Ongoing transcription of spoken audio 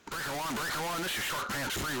on, Breaker One. This is Short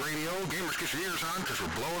Pants Free Radio. Gamers, get your ears on, because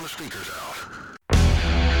we're blowing the speakers out.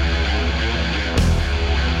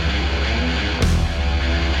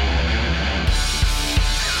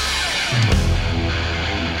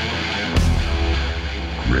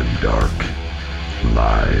 Grimdark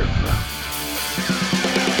Live.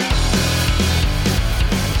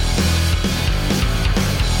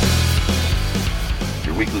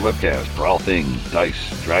 Your weekly webcast for all things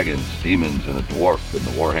dice, dragons, demons, and a dwarf in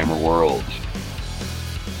the Warhammer worlds.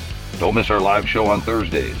 Don't miss our live show on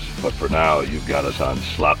Thursdays, but for now, you've got us on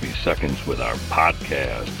sloppy seconds with our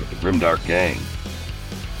podcast with the Grimdark Gang.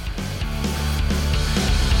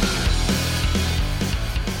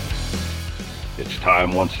 It's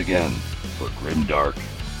time once again for Grimdark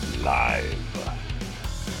Live.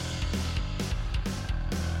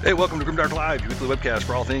 Hey, welcome to Grimdark Live, your weekly webcast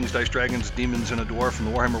for all things dice, dragons, demons, and a dwarf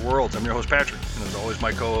in the Warhammer worlds. I'm your host, Patrick, and as always,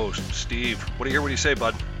 my co-host, Steve. What do you say,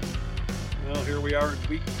 bud? Well, here we are in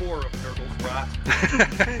week 4 of Turtles Rot.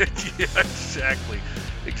 Yeah,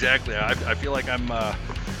 exactly. I feel like I'm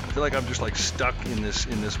just like stuck in this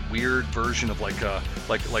weird version of like a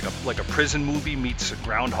prison movie meets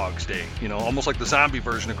Groundhog's Day. You know, almost like the zombie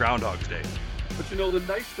version of Groundhog's Day. But you know, the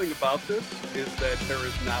nice thing about this is that there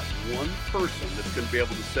is not one person that's going to be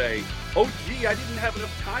able to say, oh, gee, I didn't have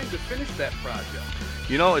enough time to finish that project.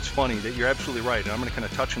 You know, it's funny that you're absolutely right, and I'm going to kind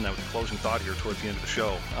of touch on that with the closing thought here towards the end of the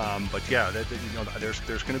show. But yeah,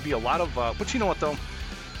 there's going to be a lot of. But you know what though?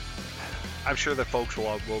 I'm sure that folks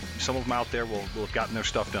will some of them out there will have gotten their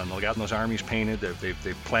stuff done. They'll have gotten those armies painted.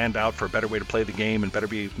 They've planned out for a better way to play the game and better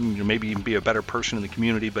be, maybe even be a better person in the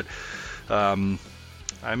community. But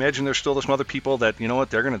I imagine there's still some other people that, you know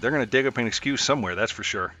what, they're gonna dig up an excuse somewhere. That's for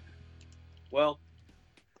sure. Well,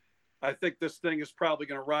 I think this thing is probably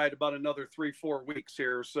going to ride about another 3-4 weeks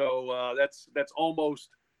here. So that's almost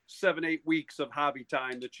 7-8 weeks of hobby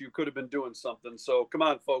time that you could have been doing something. So come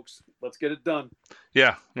on, folks, let's get it done.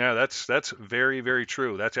 Yeah, that's very, very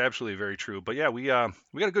true. That's absolutely very true. But yeah, we got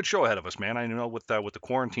a good show ahead of us, man. I know with the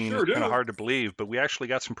quarantine, Sure it's kind do. of hard to believe, but we actually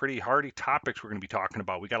got some pretty hardy topics we're going to be talking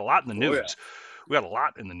about. We got a lot in the news. Oh, yeah. We got a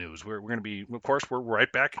lot in the news. We're going to be, of course, we're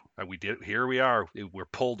right back. Here we are. We're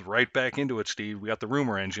pulled right back into it, Steve. We got the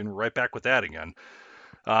rumor engine. We're right back with that again.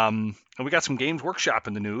 And we got some Games Workshop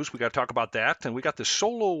in the news. We got to talk about that. And we got this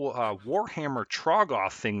solo Warhammer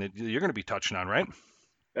Trogoth thing that you're going to be touching on, right?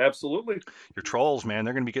 Absolutely. Your trolls, man,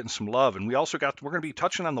 they're going to be getting some love. And we're going to be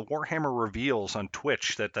touching on the Warhammer reveals on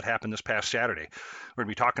Twitch that happened this past Saturday. We're going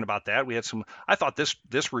to be talking about that. We had I thought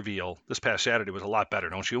this reveal this past Saturday was a lot better,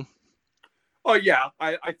 don't you? Oh, yeah,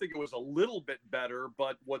 I think it was a little bit better,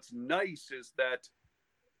 but what's nice is that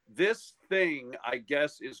this thing, I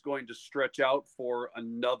guess, is going to stretch out for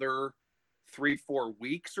another 3-4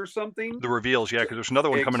 weeks or something. The reveals, yeah, because there's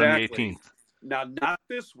another one coming on the 18th. Now, not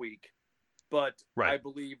this week, but right. I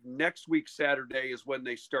believe next week, Saturday, is when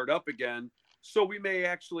they start up again. So we may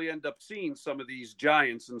actually end up seeing some of these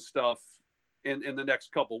giants and stuff in the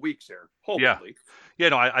next couple weeks here, hopefully. Yeah.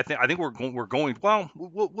 No, I think we're going. Well,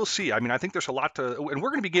 we'll see. I mean, I think there's a lot to, and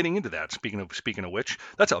we're going to be getting into that. Speaking of which,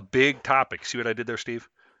 that's a big topic. See what I did there, Steve?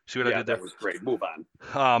 See what I did there? That was great. Move on.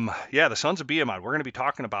 Yeah, the Sons of Behemat. We're going to be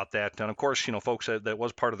talking about that, and of course, folks, that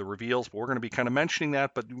was part of the reveals. But we're going to be kind of mentioning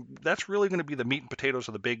that. But that's really going to be the meat and potatoes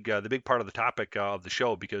of the big part of the topic of the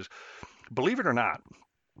show, because believe it or not,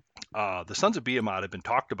 the Sons of Behemat have been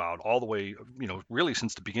talked about all the way, really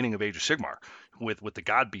since the beginning of Age of Sigmar with the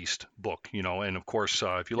God Beast book, and of course,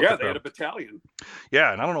 if you look at they had a battalion.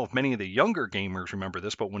 Yeah, and I don't know if many of the younger gamers remember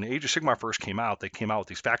this, but when Age of Sigmar first came out, they came out with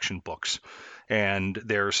these faction books, and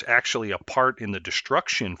there's actually a part in the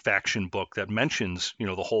Destruction faction book that mentions,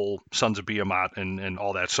 the whole Sons of Behemat and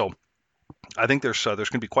all that. So I think there's going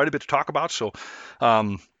to be quite a bit to talk about. So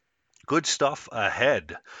good stuff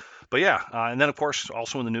ahead. But yeah, and then of course,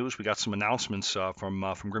 also in the news, we got some announcements from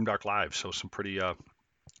Grimdark Live. So some pretty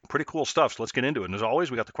cool stuff. So let's get into it. And as always,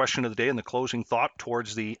 we got the question of the day and the closing thought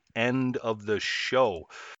towards the end of the show.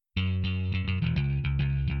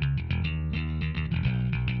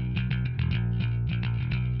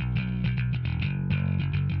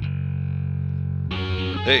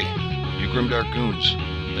 Hey, you Grimdark Goons.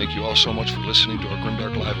 Thank you all so much for listening to our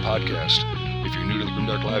Grimdark Live podcast. If you're new to the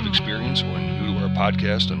Grimdark Live experience or new to our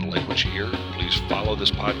podcast and like what you hear, please follow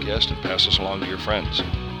this podcast and pass us along to your friends.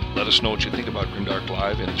 Let us know what you think about Grimdark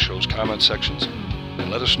Live in the show's comment sections,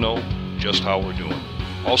 and let us know just how we're doing.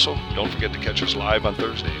 Also, don't forget to catch us live on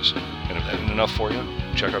Thursdays. And if that isn't enough for you,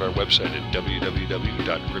 check out our website at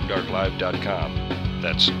www.grimdarklive.com.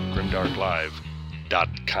 That's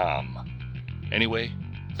grimdarklive.com. Anyway,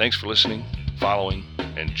 thanks for listening, following,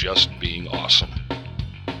 and just being awesome.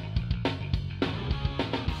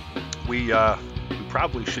 we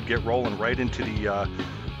probably should get rolling right into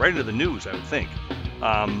the news, I would think.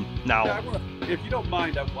 Now, Yeah, if you don't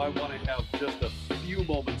mind, I want to have just a few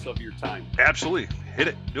moments of your time. Absolutely, hit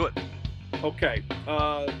it, do it. Okay.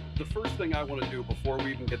 The first thing I want to do before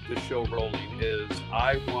we even get this show rolling is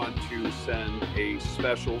I want to send a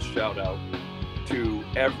special shout out to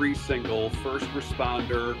every single first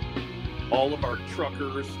responder, all of our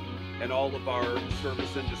truckers, and all of our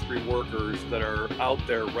service industry workers that are out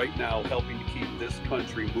there right now helping to keep this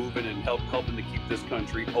country moving and helping to keep this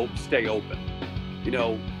country stay open.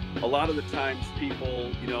 A lot of the times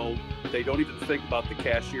people, they don't even think about the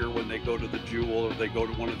cashier when they go to the Jewel or they go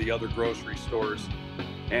to one of the other grocery stores.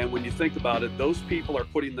 And when you think about it, those people are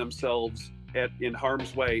putting themselves in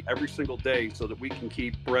harm's way every single day so that we can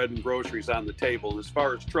keep bread and groceries on the table. And as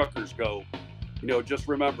far as truckers go, just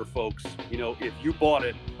remember, folks, if you bought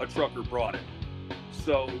it, a trucker brought it.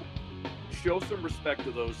 So show some respect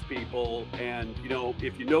to those people. And,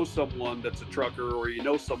 if you know someone that's a trucker or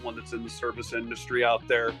someone that's in the service industry out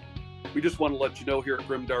there, we just want to let you know here at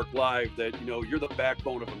Grimdark Live that, you're the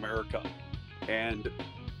backbone of America. And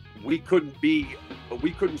we couldn't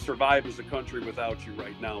survive as a country without you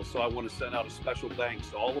right now. So I want to send out a special thanks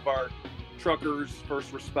to all of our truckers,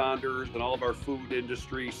 first responders, and all of our food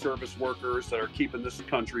industry service workers that are keeping this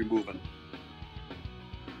country moving.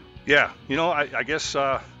 Yeah, I guess,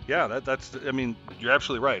 that's, you're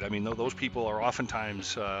absolutely right. Those people are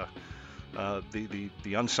oftentimes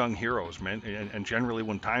the unsung heroes, man. And generally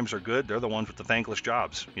when times are good, they're the ones with the thankless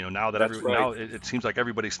jobs. Now it seems like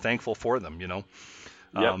everybody's thankful for them,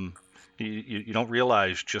 Yep. You don't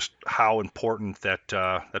realize just how important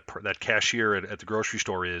that cashier at the grocery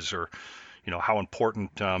store is, or, how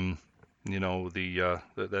important, that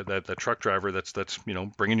truck driver that's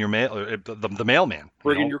bringing your mail, the mailman,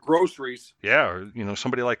 bringing your groceries. Yeah, or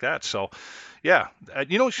somebody like that. So, yeah,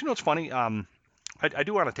 it's funny. I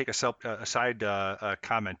do want to take a side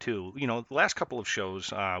comment too. The last couple of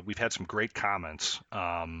shows we've had some great comments,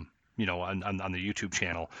 on the YouTube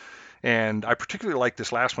channel, and I particularly like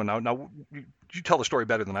this last one. Now you tell the story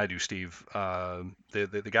better than I do, Steve.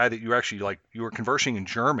 The guy that you actually you were conversing in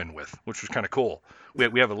German with, which was kind of cool.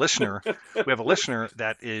 We have a listener. We have a listener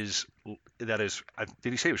that is. Did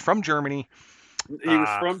he say he was from Germany? He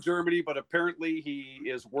was from Germany, but apparently he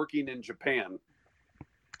is working in Japan.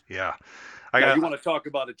 Yeah. You want to talk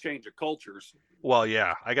about a change of cultures? Well,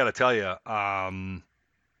 yeah, I got to tell you, I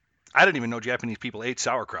didn't even know Japanese people ate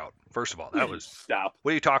sauerkraut. First of all, that was stop.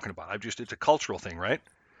 What are you talking about? It's a cultural thing, right?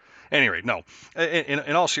 Anyway, no.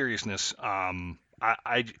 In all seriousness,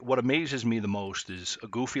 what amazes me the most is a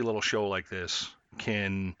goofy little show like this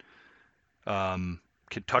can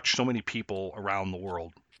touch so many people around the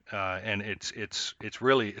world, and it's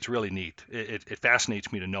really neat. It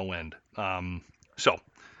fascinates me to no end. It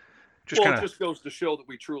just goes to show that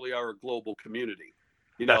we truly are a global community.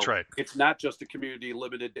 That's right. It's not just a community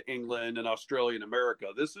limited to England and Australia and America.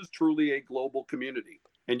 This is truly a global community.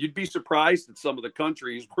 And you'd be surprised at some of the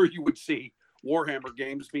countries where you would see Warhammer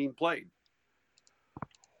games being played.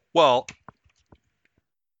 Well,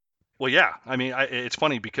 yeah. It's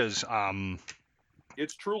funny because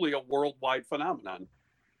it's truly a worldwide phenomenon.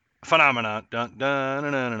 Phenomenon. Dun, dun,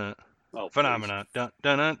 dun, dun, dun. Oh, phenomenon. Dun,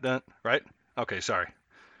 dun, dun, dun. Right? Okay, sorry.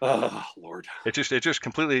 Oh, Lord. It just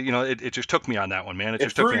completely, it just took me on that one, man. It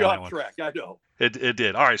just took me on that one. Track, I know. It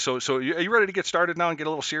did. All right, so are you ready to get started now and get a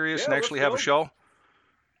little serious and actually have a show?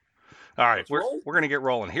 All right, we're going to get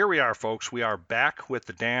rolling. Here we are, folks. We are back with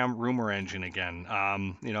the damn rumor engine again.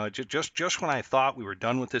 Just when I thought we were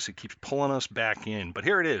done with this, it keeps pulling us back in. But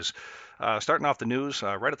here it is. Starting off the news,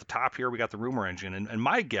 right at the top here, we got the rumor engine. And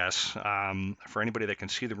my guess, for anybody that can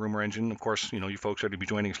see the rumor engine, of course, you folks are going to be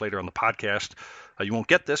joining us later on the podcast. You won't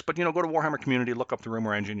get this, but, go to Warhammer Community, look up the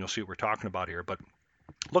rumor engine. You'll see what we're talking about here. But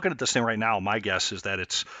looking at this thing right now, my guess is that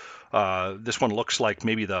it's this one looks like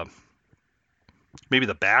maybe the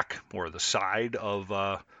back or the side of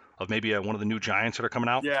maybe one of the new giants that are coming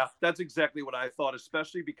out. Yeah, that's exactly what I thought,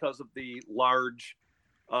 especially because of the large,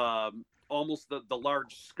 almost the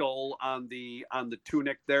large skull on the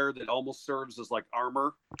tunic there that almost serves as like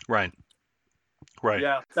armor. Right.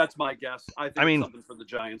 Yeah, that's my guess. I think it's something for the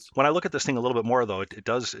giants. When I look at this thing a little bit more, though,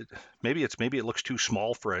 maybe it looks too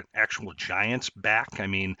small for an actual giant's back.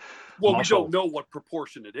 We don't know what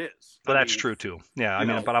proportion it is. But that's true too.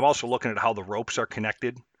 Yeah, but I'm also looking at how the ropes are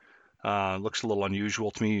connected. Looks a little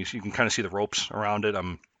unusual to me. You can kind of see the ropes around it.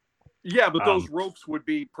 Yeah, but those ropes would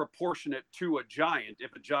be proportionate to a giant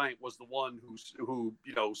if a giant was the one who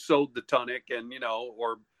sewed the tunic and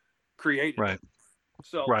or created it.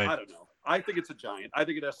 So I don't know. I think it's a giant. I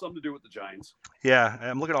think it has something to do with the Giants. Yeah,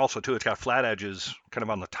 I'm looking also too. It's got flat edges kind of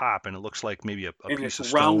on the top, and it looks like maybe a And piece it's of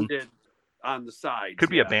stone. rounded on the sides. Could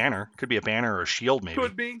be a banner. Could be a banner or a shield, maybe.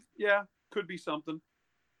 Could be. Yeah, could be something.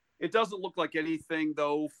 It doesn't look like anything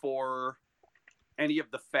though for any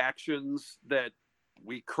of the factions that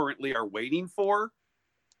we currently are waiting for.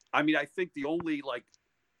 I mean, I think the only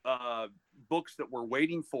books that we're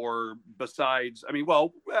waiting for besides,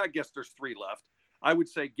 I guess there's 3 left. I would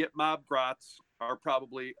say Get Mob Grots are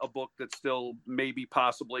probably a book that's still maybe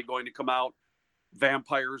possibly going to come out.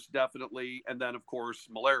 Vampires, definitely. And then, of course,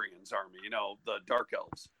 Malarian's army, the Dark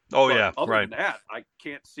Elves. Oh, but yeah, other right. than that, I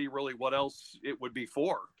can't see really what else it would be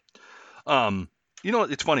for.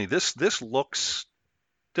 It's funny. This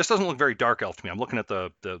doesn't look very Dark Elf to me. I'm looking at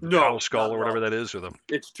the cow skull or whatever that is, or the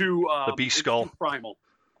beast skull. Too primal.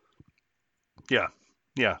 Yeah,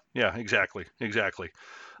 exactly.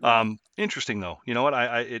 Interesting though. You know what?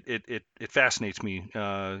 It fascinates me.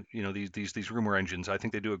 These rumor engines. I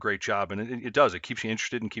think they do a great job, and it does. It keeps you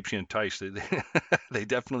interested and keeps you enticed. They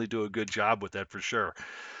definitely do a good job with that for sure.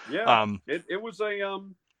 Yeah. It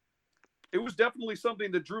was definitely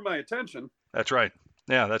something that drew my attention. That's right.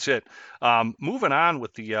 Yeah, that's it. Moving on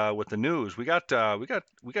with the news, we got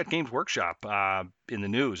Games Workshop in the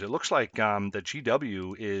news. It looks like that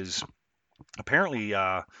GW is apparently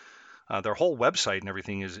their whole website and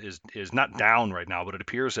everything is not down right now, but it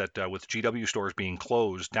appears that with GW stores being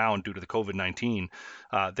closed down due to the COVID-19,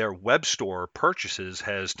 their web store purchases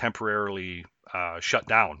has temporarily shut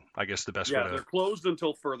down. I guess the best way to... they're closed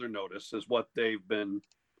until further notice is what they've been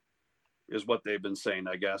saying,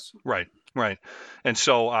 I guess. Right. And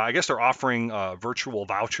so I guess they're offering virtual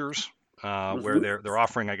vouchers where they're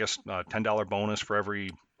offering, I guess, $10 bonus for every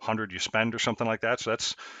 100 you spend or something like that. So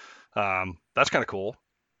that's kind of cool,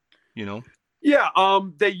 Yeah,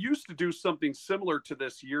 they used to do something similar to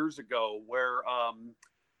this years ago where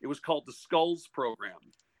it was called the Skulls program.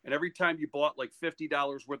 And every time you bought like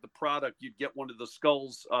 $50 worth of product, you'd get one of the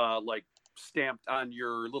skulls stamped on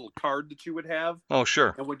your little card that you would have. Oh,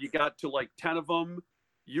 sure. And when you got to like 10 of them,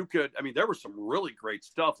 you could, there was some really great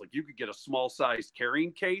stuff. Like you could get a small sized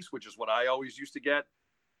carrying case, which is what I always used to get.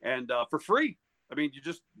 And for free. You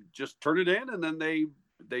just turn it in and then they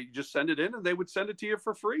just send it in and they would send it to you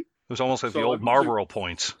for free. It was almost like the old Marlboro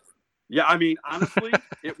points. Yeah. Honestly,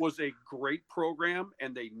 it was a great program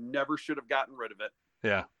and they never should have gotten rid of it.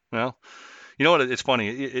 Yeah. Well, you know what? It's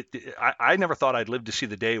funny. I never thought I'd live to see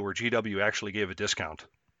the day where GW actually gave a discount,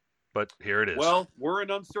 but here it is. Well, we're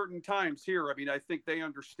in uncertain times here. I think they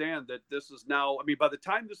understand that this is now, by the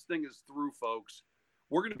time this thing is through, folks,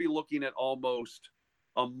 we're going to be looking at almost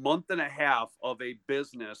a month and a half of a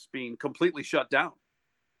business being completely shut down.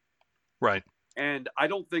 Right. And I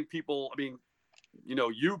don't think people,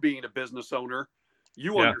 you being a business owner,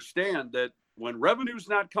 you understand that when revenue's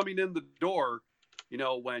not coming in the door,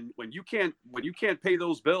 when you can't pay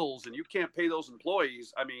those bills and you can't pay those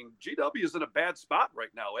employees, GW is in a bad spot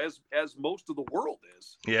right now, as most of the world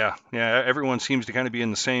is. Yeah. Everyone seems to kind of be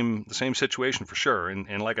in the same situation for sure.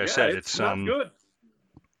 And like I said, it's not good.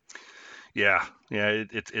 Yeah,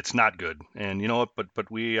 it's not good. And you know what? But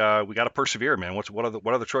we got to persevere, man.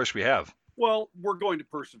 What other choice we have? Well, we're going to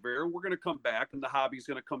persevere. We're going to come back, and the hobby's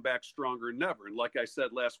going to come back stronger than ever. And like I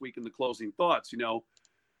said last week in the closing thoughts,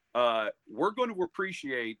 we're going to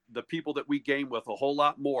appreciate the people that we game with a whole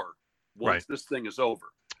lot more once this thing is over.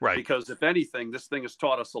 Right. Because if anything, this thing has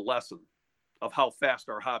taught us a lesson of how fast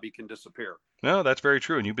our hobby can disappear. No, that's very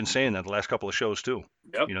true. And you've been saying that the last couple of shows too.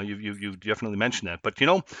 Yep. You've definitely mentioned that. But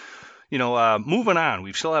moving on,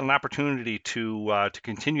 we've still had an opportunity to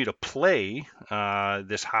continue to play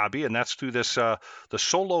this hobby, and that's through this the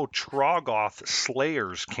solo Troggoth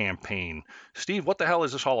Slayers campaign. Steve, what the hell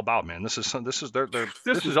is this all about, man? This is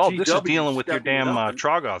dealing with your damn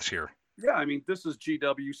Troggoths here. Yeah, this is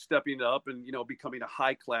GW stepping up and becoming a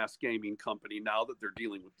high class gaming company now that they're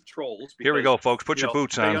dealing with the trolls. Here we go, folks. Put your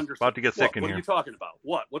boots on. About to get thick in here. What are you talking about?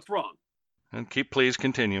 What's wrong? And please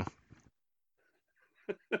continue.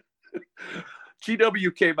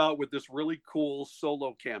 GW came out with this really cool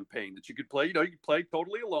solo campaign that you could play. You could play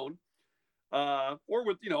totally alone, or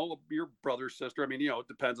with your brother, sister. It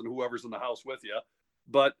depends on whoever's in the house with you.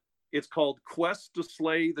 But it's called Quest to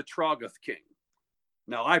Slay the Troggoth King.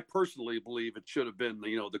 Now, I personally believe it should have been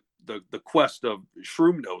the quest of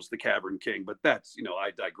Shroomnose, the Cavern King. But that's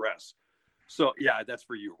I digress. So yeah, that's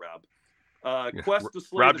for you, Rob. Quest to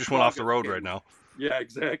Slay. Rob just went off the road King. Right now. Yeah,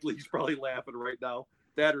 exactly. He's probably laughing right now.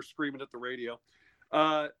 That or screaming at the radio.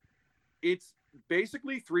 It's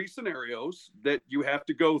basically 3 scenarios that you have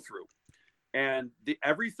to go through. And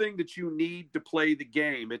everything that you need to play the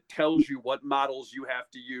game, it tells you what models you have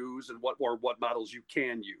to use and what models you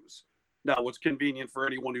can use. Now, what's convenient for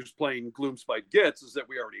anyone who's playing Gloomspite Gitz is that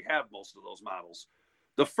we already have most of those models.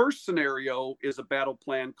 The first scenario is a battle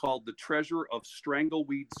plan called the Treasure of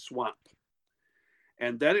Strangleweed Swamp.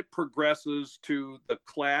 And then it progresses to the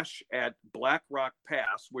clash at Black Rock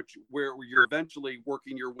Pass, where you're eventually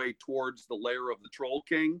working your way towards the lair of the Troll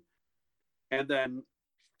King. And then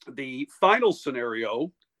the final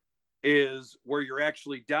scenario is where you're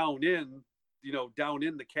actually down in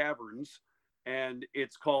the caverns, and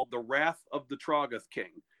it's called the Wrath of the Troggoth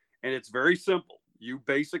King. And it's very simple. You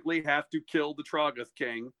basically have to kill the Troggoth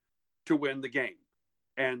King to win the game.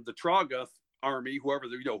 And the Troggoth army,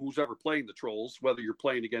 who's ever playing the trolls, whether you're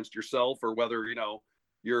playing against yourself or whether,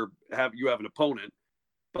 you have an opponent,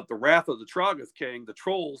 but the Wrath of the Troggoth King, the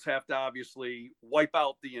trolls have to obviously wipe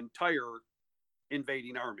out the entire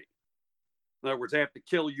invading army. In other words, they have to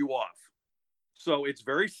kill you off. So it's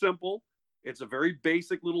very simple. It's a very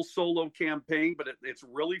basic little solo campaign, but it's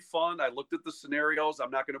really fun. I looked at the scenarios.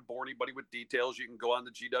 I'm not going to bore anybody with details. You can go on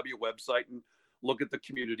the GW website and look at the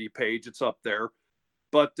community page. It's up there.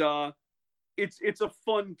 But it's a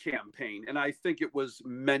fun campaign, and I think it was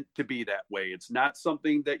meant to be that way. It's not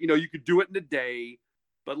something that, you could do it in a day,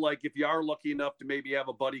 but like if you are lucky enough to maybe have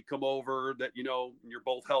a buddy come over that, you're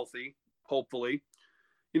both healthy, hopefully,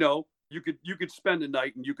 you could spend a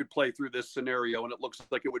night and you could play through this scenario, and it looks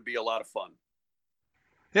like it would be a lot of fun.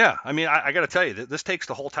 Yeah, I mean, I got to tell you, this takes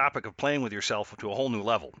the whole topic of playing with yourself to a whole new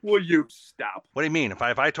level. Will you stop? What do you mean? If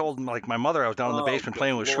I told like my mother I was down in the basement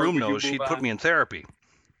playing with Shroom Nose, she'd put me in therapy.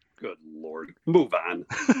 Good Lord, move on.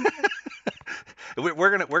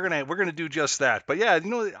 We're gonna do just that. But yeah,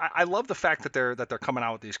 I love the fact that they're coming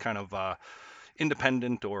out with these kind of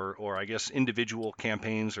independent or I guess individual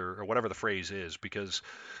campaigns or whatever the phrase is, because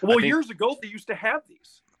years ago they used to have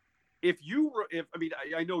these.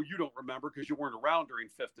 I know you don't remember because you weren't around during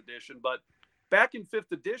 5th edition, but back in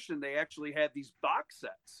 5th edition they actually had these box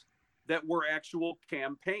sets that were actual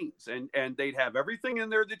campaigns, and they'd have everything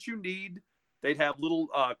in there that you need. They'd have little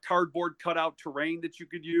cardboard cutout terrain that you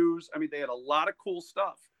could use. I mean, they had a lot of cool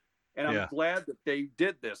stuff, and I'm glad that they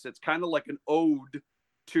did this. It's kind of like an ode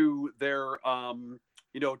to their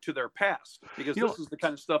to their past, because this is the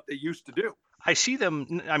kind of stuff they used to do. I see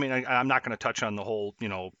them. I mean, I'm not going to touch on the whole,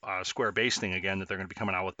 square base thing again that they're going to be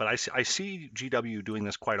coming out with, but I see GW doing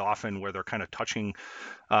this quite often, where they're kind of touching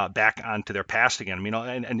back onto their past again. I mean,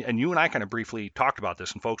 and you and I kind of briefly talked about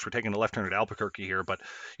this, and folks, we're taking the left turn at Albuquerque here, but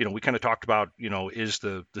we kind of talked about, is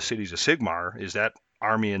the cities of Sigmar, is that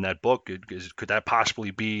army in that book, could that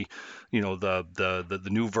possibly be, the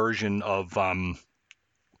new version of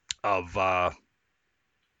what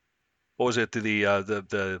was it,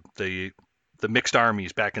 the mixed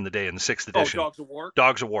armies back in the day in the 6th edition. Dogs of War.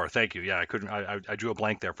 Dogs of War. Thank you. Yeah, I drew a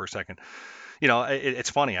blank there for a second.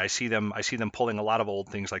 It's funny. I see them pulling a lot of old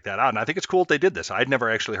things like that out, and I think it's cool that they did this. I'd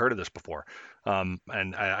never actually heard of this before, and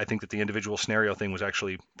I think that the individual scenario thing was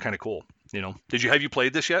actually kind of cool. Have you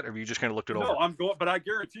played this yet, or have you just kind of looked it over? No, I'm going, but I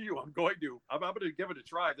guarantee you, I'm going to give it a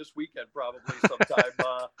try this weekend, probably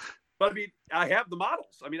sometime. But I mean, I have the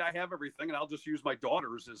models. I mean, I have everything, and I'll just use my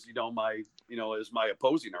daughters as my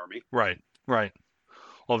opposing army. Right.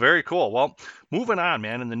 Well, very cool. Well, moving on,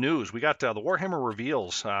 man. In the news, we got the Warhammer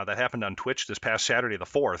reveals that happened on Twitch this past Saturday, the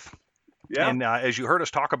 4th. Yeah. And as you heard us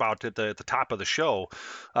talk about at the top of the show,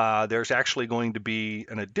 there's actually going to be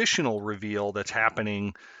an additional reveal that's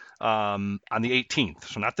happening on the 18th.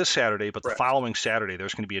 So not this Saturday, but the following Saturday,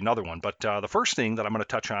 there's going to be another one. But the first thing that I'm going to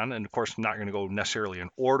touch on, and of course I'm not going to go necessarily in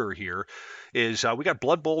order here, is we got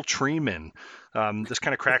Blood Bowl Treeman. This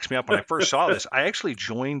kind of cracks me up. When I first saw this, I actually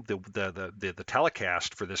joined the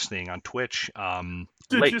telecast for this thing on Twitch.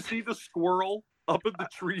 Did you see the squirrel up in the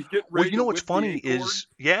tree get ready? Well, what's funny is,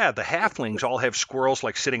 the halflings all have squirrels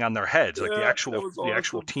like sitting on their heads, like the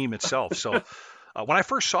actual team itself. So when I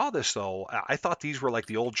first saw this, though, I thought these were like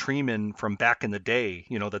the old treemen from back in the day,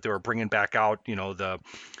 that they were bringing back out,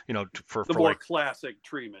 for more like classic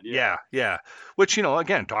treemen. Yeah. Which,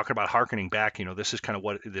 again, talking about harkening back, this is kind of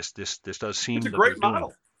what this does seem. It's a great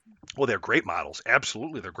model. Well, they're great models.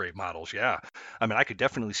 Absolutely, they're great models. Yeah, I mean, I could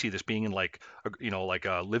definitely see this being in like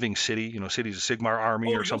a Living City, Cities of Sigmar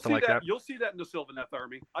army or something like that. You'll see that in the Sylvaneth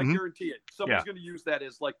army. I guarantee it. Someone's going to use that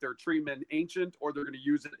as like their treemen ancient, or they're going to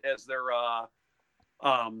use it as their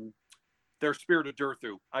Spirit of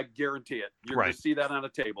Durthu. I guarantee it. You're going to see that on a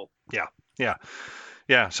table. Yeah.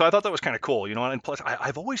 So I thought that was kind of cool, and plus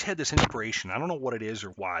I've always had this inspiration. I don't know what it is or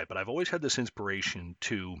why, but I've always had this inspiration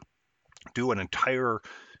to do an entire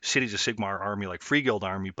Cities of Sigmar army, like Free Guild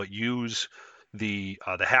army, but use the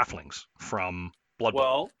halflings from Blood Bowl.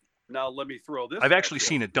 Well, now let me throw this. I've actually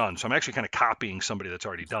seen it done, so I'm actually kind of copying somebody that's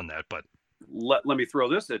already done that. But let me throw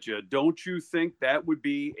this at you. Don't you think that would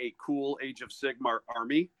be a cool Age of Sigmar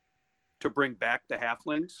army to bring back the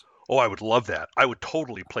halflings? Oh, I would love that. I would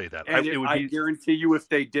totally play that. And I guarantee you, if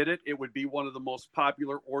they did it, it would be one of the most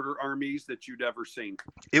popular Order armies that you'd ever seen.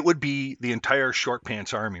 It would be the entire Short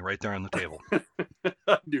Pants army right there on the table.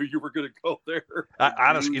 I knew you were going to go there.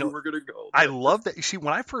 Honestly, you were going to go there. I love that. You see,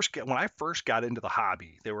 when I first got into the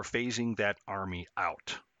hobby, they were phasing that army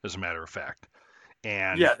out, as a matter of fact.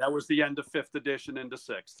 And yeah, that was the end of 5th edition into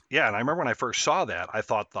 6th. Yeah, and I remember when I first saw that, I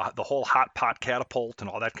thought the whole hot pot catapult and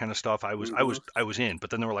all that kind of stuff, I was in.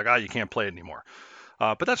 But then they were like, you can't play it anymore.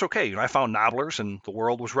 But that's okay. I found nobblers, and the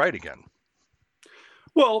world was right again.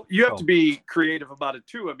 Well, you have to be creative about it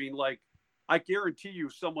too. I mean, like, I guarantee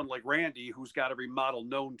you, someone like Randy, who's got every model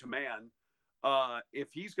known to man, if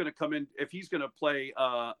he's going to come in, if he's going to play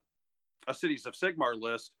a Cities of Sigmar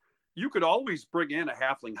list, you could always bring in a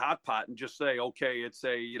halfling hot pot and just say, okay, it's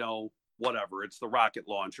a, whatever, it's the rocket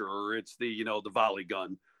launcher or it's the, the volley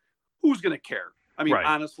gun. Who's going to care? I mean,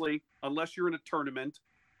 honestly, unless you're in a tournament,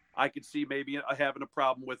 I could see maybe having a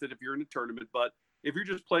problem with it if you're in a tournament. But if you're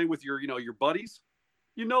just playing with your, your buddies,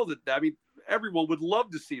 I mean, everyone would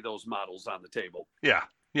love to see those models on the table. Yeah.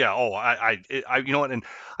 Yeah. Oh, I you know what? And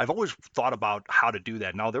I've always thought about how to do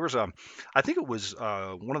that. Now there was I think it was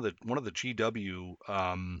one of the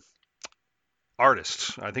GW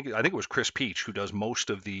artists. I think it was Chris Peach who does most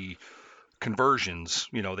of the conversions,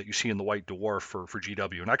 that you see in the White Dwarf for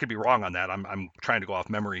GW. And I could be wrong on that. I'm trying to go off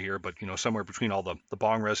memory here, but somewhere between all the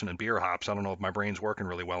bong resin and beer hops, I don't know if my brain's working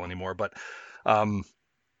really well anymore, but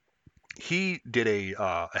he did a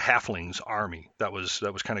halflings army that was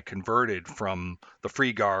kind of converted from the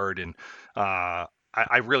Free Guard, and I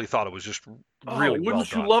really thought it was just really well done.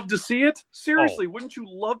 Wouldn't you love to see it? Seriously, wouldn't you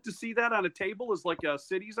love to see that on a table as like a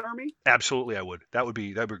cities army? Absolutely, I would. That'd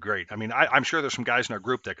be great. I mean, I'm sure there's some guys in our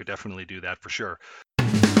group that could definitely do that for sure.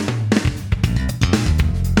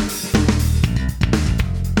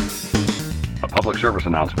 A public service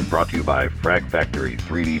announcement brought to you by Frag Factory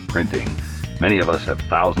 3D Printing. Many of us have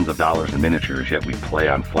thousands of dollars in miniatures, yet we play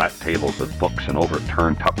on flat tables with books and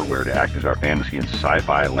overturned Tupperware to act as our fantasy and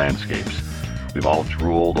sci-fi landscapes. We've all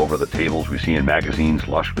drooled over the tables we see in magazines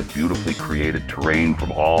lush with beautifully created terrain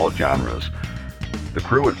from all genres. The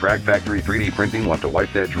crew at Frag Factory 3D Printing want to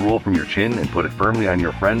wipe that drool from your chin and put it firmly on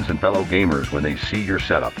your friends and fellow gamers when they see your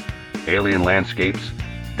setup. Alien landscapes,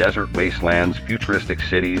 desert wastelands, futuristic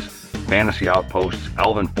cities, fantasy outposts,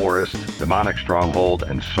 elven forests, demonic stronghold,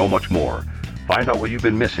 and so much more. Find out what you've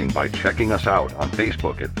been missing by checking us out on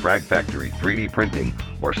Facebook at Frag Factory 3D Printing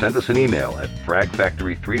or send us an email at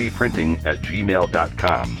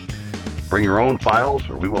fragfactory3dprinting@gmail.com. Bring your own files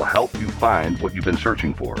or we will help you find what you've been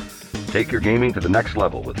searching for. Take your gaming to the next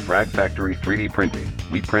level with Frag Factory 3D Printing.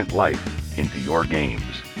 We print life into your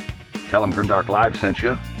games. Tell them Grimdark Live sent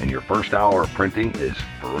you, and your first hour of printing is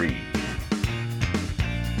free.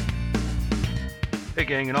 Hey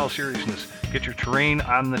gang, in all seriousness, get your terrain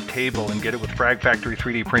on the table and get it with Frag Factory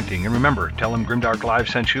 3D Printing. And remember, tell them Grimdark Live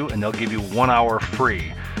sent you and they'll give you 1 hour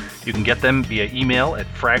free. You can get them via email at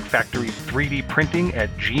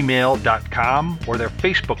fragfactory3dprinting@gmail.com or their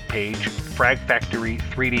Facebook page, Frag Factory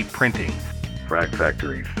 3D Printing. Frag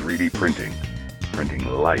Factory 3D Printing. Printing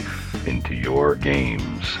life into your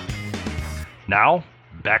games. Now,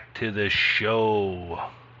 back to the show.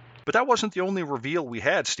 But that wasn't the only reveal we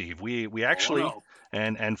had, Steve. We actually...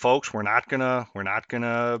 And folks, we're not gonna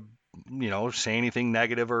say anything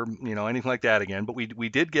negative or anything like that again. But we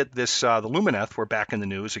did get this the Lumineth. We're back in the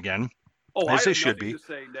news again. Oh, I have nothing to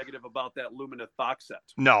say negative about that Lumineth box set.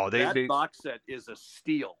 No, that box set is a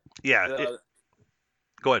steal. Yeah.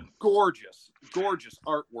 Go ahead. Gorgeous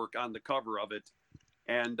artwork on the cover of it.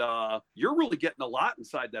 And you're really getting a lot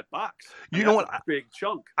inside that box. You know what? Big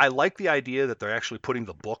chunk. I like the idea that they're actually putting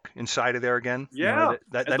the book inside of there again. Yeah,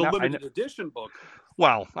 the limited edition book.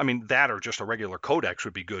 Well, I mean, that or just a regular codex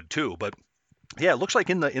would be good too. But yeah, it looks like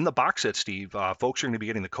in the box set, Steve, folks are going to be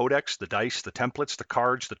getting the codex, the dice, the templates, the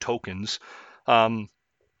cards, the tokens. Dice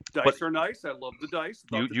are nice. I love the dice.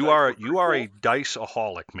 You are a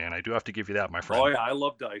dice-aholic, man. I do have to give you that, my friend. Oh yeah, I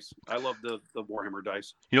love dice. I love the Warhammer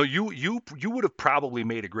dice. You would have probably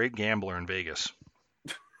made a great gambler in Vegas.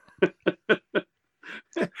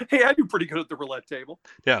 Hey, I do pretty good at the roulette table.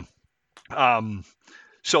 Yeah.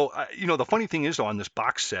 So the funny thing is, though, on this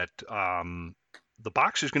box set, the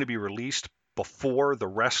box is going to be released before the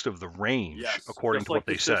rest of the range, Yes, according just to what like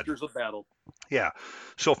they the said. Sisters of Battle. Yeah.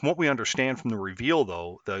 So from what we understand from the reveal,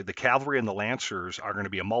 though, the cavalry and the lancers are going to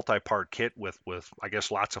be a multi-part kit with I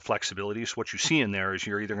guess lots of flexibility. So what you see in there is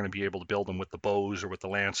you're either going to be able to build them with the bows or with the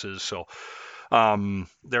lances. So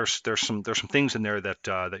there's some things in there that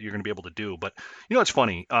that you're going to be able to do. But it's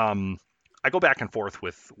funny. I go back and forth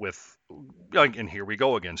with and here we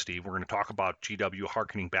go again, Steve. We're going to talk about GW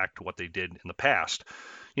harkening back to what they did in the past.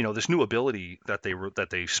 This new ability that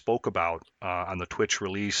they spoke about on the Twitch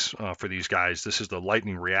release for these guys. This is the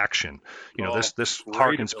lightning reaction. This Great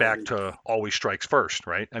harkens back ability. to always strikes first,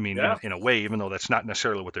 right? I mean, Yeah. in a way, even though that's not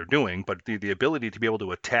necessarily what they're doing, but the ability to be able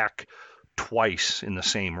to attack twice in the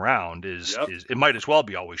same round is it might as well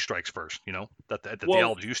be always strikes first. That the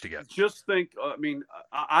elves used to get. Just think. I mean,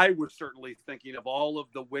 I was certainly thinking of all of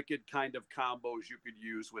the wicked kind of combos you could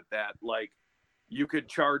use with that, like. You could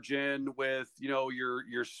charge in with,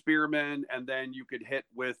 your spearmen, and then you could hit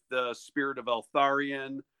with the Spirit of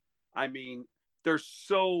Eltharion. I mean, there's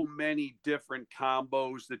so many different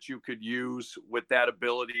combos that you could use with that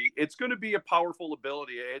ability. It's going to be a powerful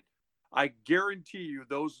ability. I guarantee you,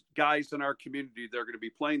 those guys in our community, they're going to be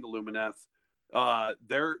playing the Lumineth.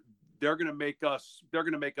 They're going to make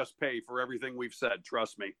us pay for everything we've said.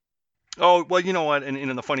 Trust me. Oh, well, you know what?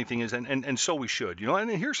 And the funny thing is, and so we should,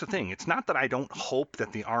 and here's the thing. It's not that I don't hope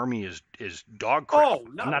that the army is dog crap. Oh,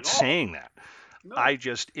 not I'm not at all. saying that. No. I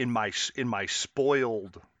just, in my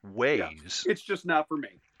spoiled ways, it's just not for me.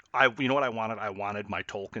 You know what I wanted? I wanted my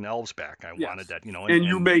Tolkien elves back. I wanted that, And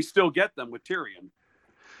you may still get them with Tyrion.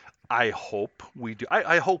 I hope we do.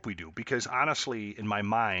 I hope we do, because honestly, in my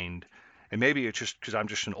mind, and maybe it's just because I'm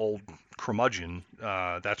just an old curmudgeon.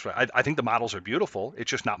 That's right. I think the models are beautiful. It's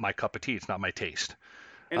just not my cup of tea. It's not my taste.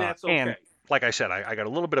 And that's okay. And like I said, I got a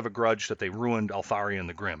little bit of a grudge that they ruined Eltharion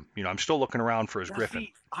the Grim. I'm still looking around for his griffin.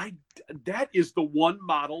 See, that is the one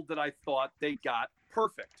model that I thought they got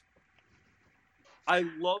perfect. I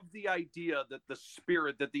love the idea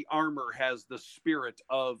that the armor has the spirit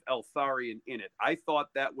of Eltharion in it. I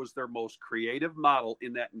thought that was their most creative model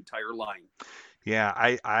in that entire line. Yeah,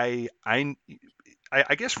 I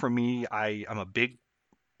guess for me, I'm a big.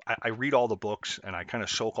 I read all the books and I kind of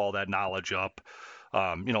soak all that knowledge up.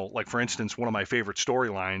 Like for instance, one of my favorite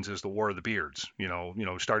storylines is the War of the Beards.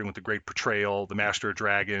 Starting with the Great Betrayal, the Master of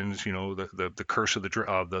Dragons, the Curse of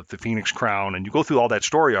the Phoenix Crown, and you go through all that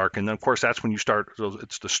story arc, and then of course that's when you start.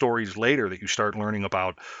 It's the stories later that you start learning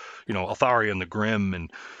about, Eltharion the Grim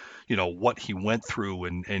and what he went through,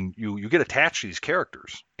 and you get attached to these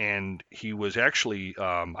characters. And he was actually,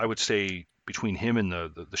 I would say, between him and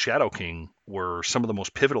the Shadow King, were some of the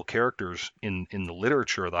most pivotal characters in the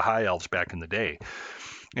literature of the High Elves back in the day.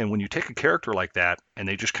 And when you take a character like that and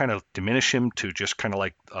they just kind of diminish him to just kind of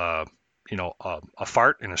like a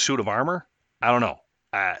fart in a suit of armor, I don't know.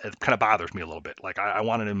 It kind of bothers me a little bit. Like I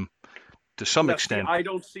wanted him to some extent. I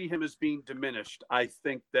don't see him as being diminished. I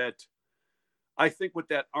think what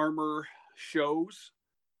that armor shows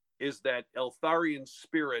is that Eltharion's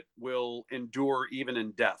spirit will endure even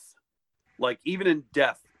in death. Like even in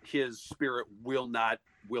death, his spirit will not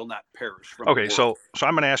perish from. Okay, so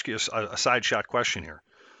I'm going to ask you a side shot question here.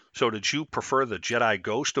 So did you prefer the Jedi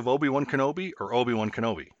Ghost of Obi-Wan Kenobi or Obi-Wan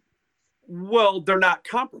Kenobi? Well, they're not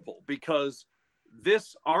comparable because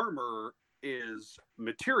this armor is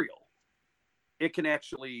material. It can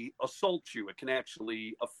actually assault you. It can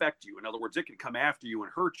actually affect you. In other words, it can come after you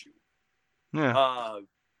and hurt you. Yeah.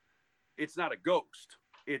 It's not a ghost.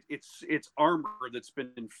 It's armor that's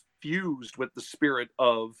been infused with the spirit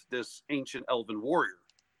of this ancient elven warrior.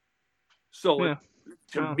 So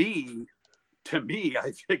to me,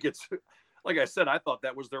 I think it's, like I said, I thought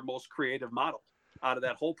that was their most creative model out of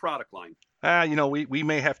that whole product line. We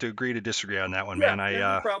may have to agree to disagree on that one, yeah, man.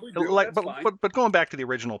 Yeah, we probably do. But going back to the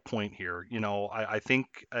original point here, I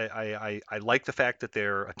think I like the fact that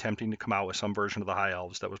they're attempting to come out with some version of the High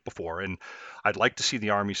Elves that was before, and I'd like to see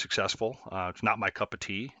the army successful. It's not my cup of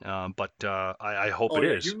tea, but I hope it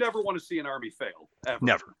is. You never want to see an army fail, ever.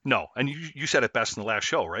 Never, no. And you said it best in the last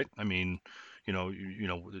show, right? I mean,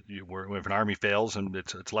 if an army fails and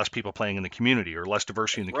it's less people playing in the community or less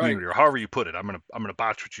diversity in the community, or however you put it. I'm gonna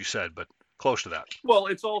botch what you said, but close to that. Well,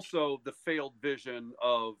 it's also the failed vision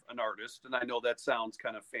of an artist, and I know that sounds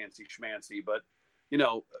kind of fancy schmancy, but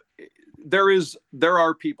there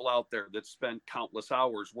are people out there that spent countless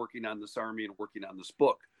hours working on this army and working on this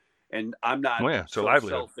book, and I'm not so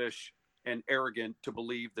selfish and arrogant to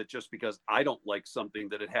believe that just because I don't like something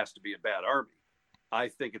that it has to be a bad army. I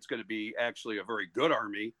think it's going to be actually a very good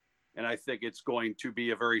army, And I think it's going to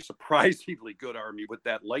be a very surprisingly good army with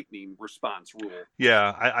that lightning response rule.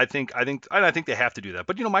 Yeah, I think they have to do that.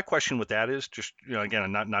 But my question with that is just again,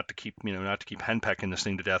 not to keep henpecking this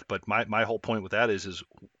thing to death. But my whole point with that is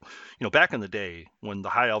back in the day when the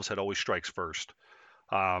high elves had always strikes first.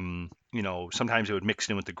 Sometimes it would mix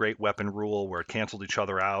in with the great weapon rule where it canceled each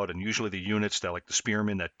other out, and usually the units that like the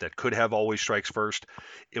spearmen that could have always strikes first,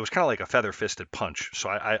 it was kind of like a feather-fisted punch. So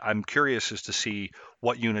I'm curious as to see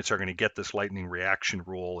what units are going to get this lightning reaction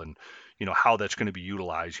rule, and how that's going to be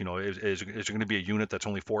utilized. Is it going to be a unit that's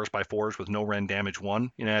only 4s/4s with no Ren damage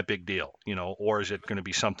 1? A big deal. Or is it going to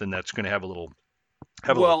be something that's going to have a little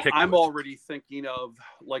kick to I'm it? already thinking of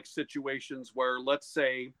like situations where, let's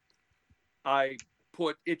say, I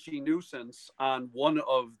put Itchy Nuisance on one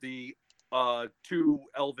of the 2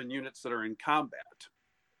 Elven units that are in combat.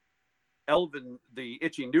 The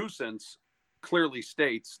Itchy Nuisance clearly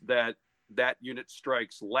states that unit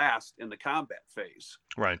strikes last in the combat phase.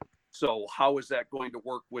 Right. So how is that going to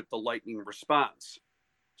work with the lightning response?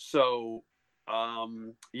 So,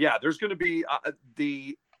 there's going to be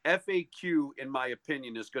the FAQ, in my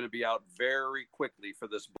opinion, is going to be out very quickly for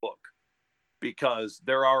this book, because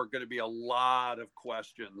there are going to be a lot of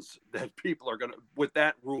questions that people are going to, with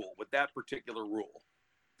that particular rule,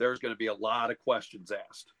 there's going to be a lot of questions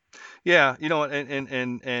asked. Yeah,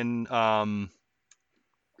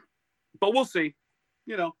 but we'll see,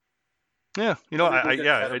 Yeah,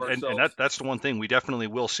 that's the one thing we definitely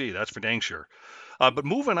will see. That's for dang sure. But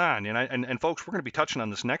moving on, and folks, we're going to be touching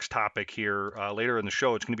on this next topic here later in the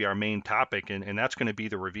show. It's going to be our main topic, and that's going to be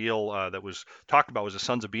the reveal that was talked about was the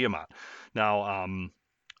Sons of Behemat. Now,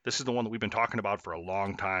 this is the one that we've been talking about for a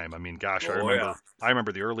long time. I mean, gosh, I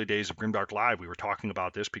remember the early days of Grimdark Live. We were talking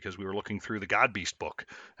about this because we were looking through the God Beast book,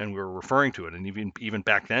 and we were referring to it. And even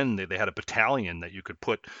back then, they had a battalion that you could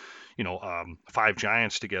put 5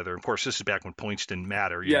 giants together. Of course, this is back when points didn't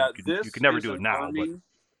matter. You could never do it now.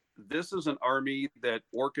 This is an army that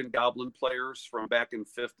Orc and Goblin players from back in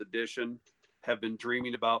 5th edition have been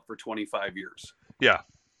dreaming about for 25 years. Yeah.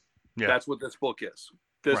 That's what this book is.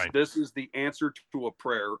 This is the answer to a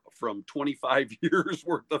prayer from 25 years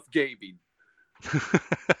worth of gaming.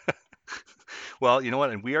 Well, you know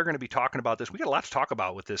what? And we are going to be talking about this. We got a lot to talk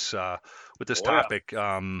about with this topic,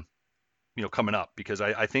 coming up, because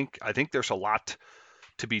I think there's a lot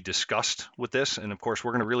to be discussed with this, and of course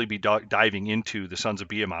we're going to really be diving into the Sons of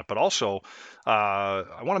Behemat. But also,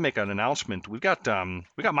 I want to make an announcement. We got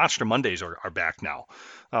Monster Mondays are back now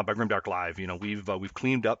by Grimdark Live. We've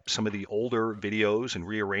cleaned up some of the older videos and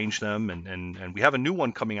rearranged them, and we have a new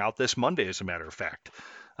one coming out this Monday, as a matter of fact.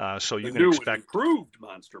 So you can expect improved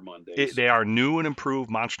Monster Mondays. They are new and improved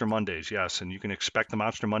Monster Mondays, yes, and you can expect the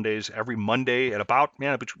Monster Mondays every Monday at about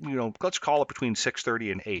let's call it between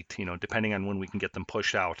 6:30 and 8, depending on when we can get them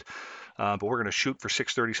pushed out. But we're going to shoot for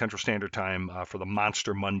 6:30 Central Standard Time for the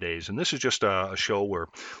Monster Mondays, and this is just a show where a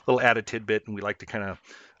little added tidbit, and we like to kind of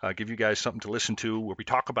give you guys something to listen to, where we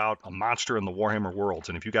talk about a monster in the Warhammer worlds.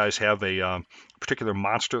 And if you guys have a particular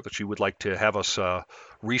monster that you would like to have us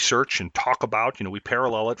research and talk about, we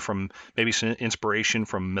parallel it from maybe some inspiration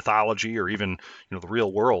from mythology or even the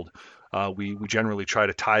real world. We generally try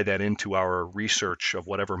to tie that into our research of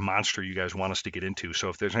whatever monster you guys want us to get into. So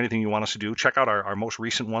if there's anything you want us to do, check out our most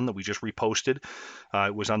recent one that we just reposted.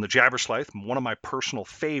 It was on the Jabberslith, one of my personal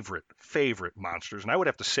favorite monsters. And I would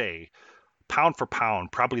have to say, pound for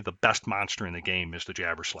pound, probably the best monster in the game is the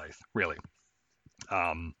Jabberslith, really.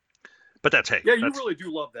 But that's you really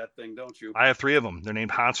do love that thing, don't you? I have 3 of them. They're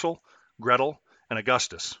named Hansel, Gretel, and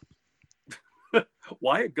Augustus.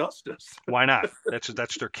 Why Augustus? Why not?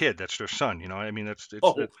 That's their kid. That's their son.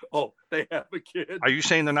 They have a kid. Are you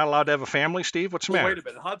saying they're not allowed to have a family, Steve? What's the matter? Wait a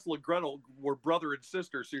minute. Hansel and Gretel were brother and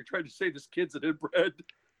sister, so you're trying to say this kid's an inbred?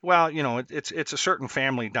 Well, it's a certain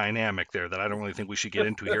family dynamic there that I don't really think we should get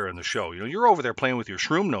into here in the show. You're over there playing with your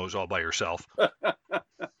shroom nose all by yourself.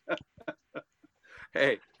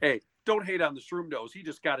 Hey, don't hate on the shroom nose. He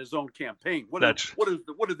just got his own campaign. What do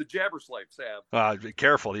the Jabbersliths have? Be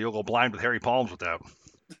careful. You'll go blind with hairy palms with that.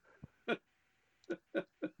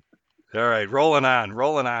 All right, rolling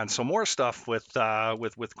on. So more stuff with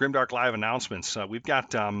Grimdark Live announcements. We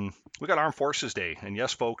got Armed Forces Day, and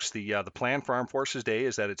yes, folks, the plan for Armed Forces Day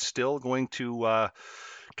is that it's still going to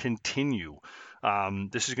continue.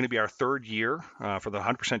 This is going to be our third year for the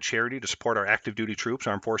 100% charity to support our active duty troops.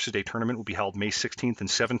 Armed Forces Day tournament will be held May 16th and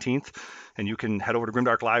 17th, and you can head over to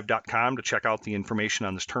grimdarklive.com to check out the information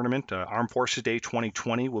on this tournament. Armed Forces Day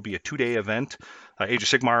 2020 will be a 2-day event, Age of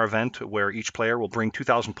Sigmar event, where each player will bring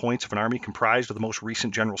 2,000 points of an army comprised of the most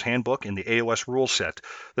recent General's Handbook and the AOS rule set.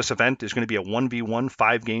 This event is going to be a 1v1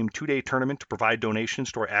 5-game 2-day tournament to provide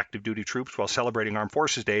donations to our active duty troops while celebrating Armed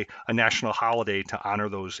Forces Day, a national holiday to honor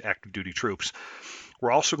those active duty troops.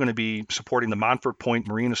 We're also going to be supporting the Montfort Point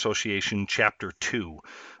Marine Association Chapter 2.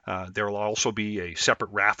 There will also be a separate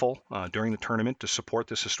raffle during the tournament to support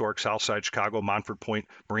this historic Southside Chicago Montfort Point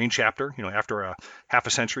Marine Chapter. After a half a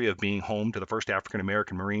century of being home to the first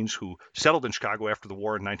African-American Marines who settled in Chicago after the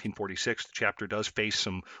war in 1946, the chapter does face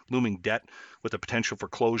some looming debt with the potential for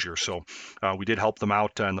closure. So we did help them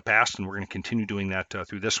out in the past, and we're going to continue doing that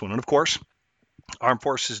through this one. And of course, Armed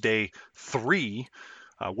Forces Day 3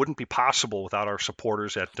 wouldn't be possible without our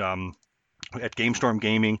supporters at GameStorm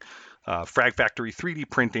Gaming, Frag Factory 3D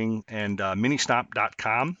Printing, and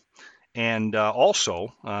Ministomp.com, and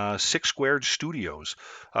also Six Squared Studios.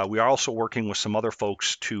 We are also working with some other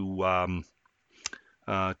folks to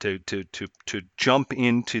jump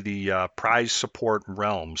into the prize support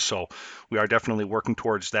realm. So we are definitely working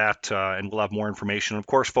towards that, and we'll have more information. Of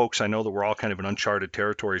course, folks, I know that we're all kind of in uncharted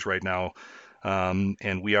territories right now.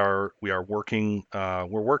 And we are working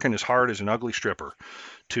we're working as hard as an ugly stripper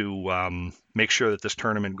to make sure that this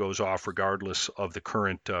tournament goes off regardless of the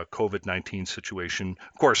current COVID-19 situation.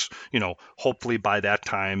 Of course, hopefully by the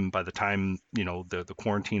time the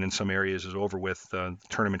quarantine in some areas is over with, the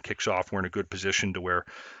tournament kicks off, we're in a good position to where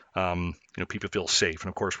people feel safe. And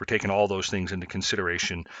of course, we're taking all those things into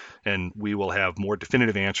consideration, and we will have more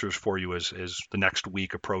definitive answers for you as the next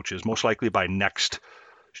week approaches. Most likely by next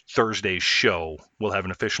Thursday's show, we'll have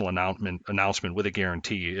an official announcement with a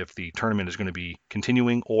guarantee if the tournament is going to be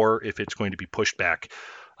continuing or if it's going to be pushed back.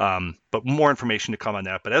 But more information to come on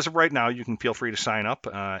that. But as of right now, you can feel free to sign up,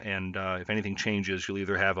 and if anything changes, you'll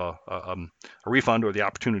either have a refund or the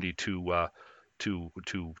opportunity to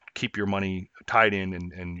keep your money tied in,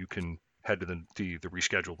 and you can head to the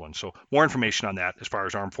rescheduled one. So more information on that as far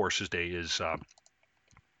as Armed Forces Day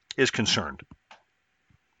is concerned.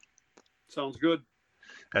 Sounds good.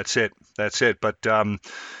 That's it. But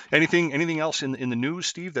anything else in the news,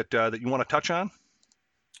 Steve, that you want to touch on?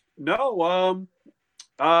 No.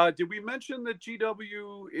 Did we mention that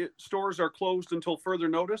GW stores are closed until further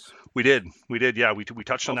notice? We did. Yeah, we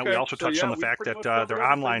touched on that. We also touched on the fact that their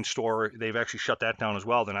online store, they've actually shut that down as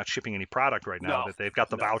well. They're not shipping any product right now. That they've got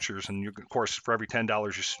the vouchers, and of course, for every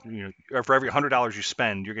 $10 or for every $100 you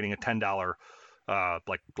spend, you're getting a $10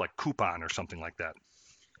 like coupon or something like that.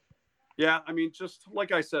 Yeah, I mean, just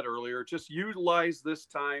like I said earlier, just utilize this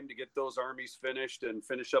time to get those armies finished and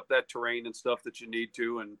finish up that terrain and stuff that you need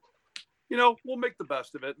to. And, we'll make the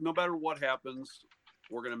best of it. No matter what happens,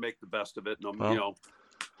 we're going to make the best of it,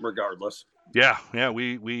 regardless. Yeah,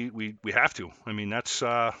 we have to. I mean, that's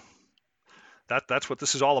what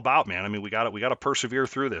this is all about, man. I mean, we got to persevere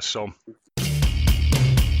through this. So.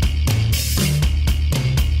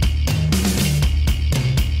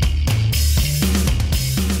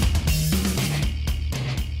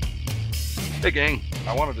 Hey gang,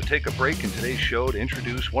 I wanted to take a break in today's show to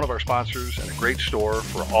introduce one of our sponsors and a great store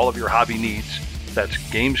for all of your hobby needs. That's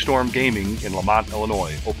GameStorm Gaming in Lamont,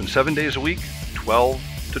 Illinois. Open 7 days a week, 12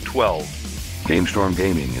 to 12. GameStorm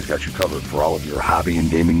Gaming has got you covered for all of your hobby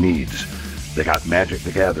and gaming needs. They got Magic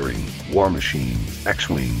the Gathering, War Machine,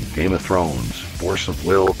 X-Wing, Game of Thrones, Force of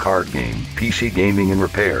Will card game, PC gaming and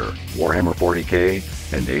repair, Warhammer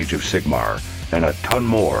 40K, and Age of Sigmar, and a ton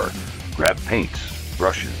more. Grab paints,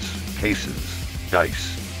 brushes, cases,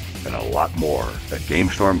 dice, and a lot more at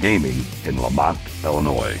GameStorm Gaming in Lamont,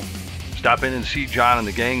 Illinois. Stop in and see John and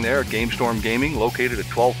the gang there at GameStorm Gaming, located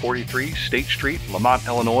at 1243 State Street, Lamont,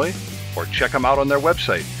 Illinois, or check them out on their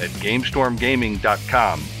website at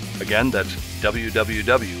GameStormGaming.com. Again, that's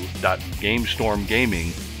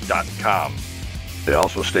www.GameStormGaming.com. They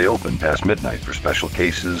also stay open past midnight for special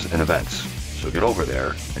cases and events. So get over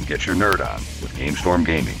there and get your nerd on with GameStorm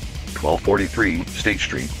Gaming. 1243 State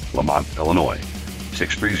Street, Lamont, Illinois.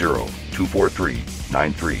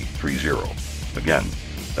 630-243-9330. Again,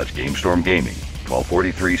 that's GameStorm Gaming,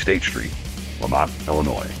 1243 State Street, Lamont,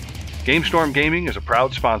 Illinois. GameStorm Gaming is a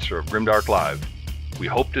proud sponsor of Grimdark Live. We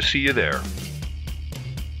hope to see you there.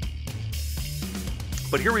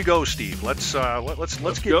 But here we go, Steve. Let's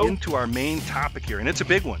get into our main topic here, and it's a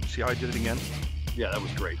big one. See how I did it again? Yeah, that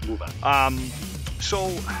was great. Move on. So,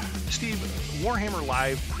 Steve, Warhammer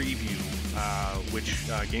Live preview which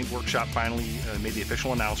Games Workshop finally made the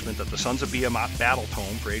official announcement that the Sons of Behemat Battle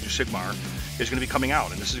Tome for Age of Sigmar is going to be coming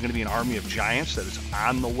out, and this is going to be an army of giants that is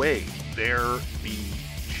on the way. They're the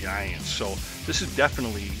giants. So this is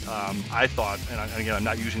definitely, I thought, and again, I'm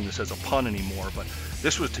not using this as a pun anymore, but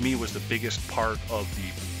this was, to me, was the biggest part of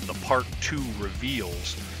the part 2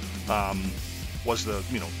 reveals. Was the,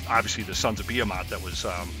 obviously the Sons of Behemat that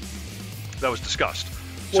was discussed.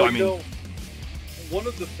 Well, So I mean, one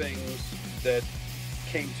of the things that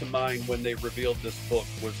came to mind when they revealed this book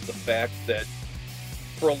was the fact that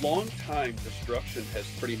for a long time, Destruction has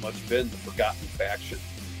pretty much been the forgotten faction.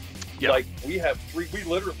 Yeah. Like we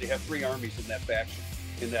literally have 3 armies in that faction,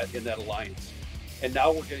 in that alliance, and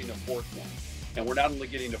now we're getting a 4th one. And we're not only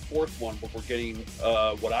getting a 4th one, but we're getting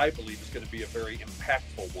what I believe is going to be a very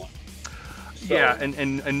impactful one. So, yeah,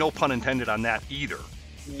 and no pun intended on that either.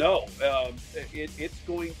 No, it's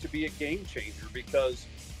going to be a game changer because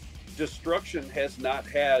Destruction has not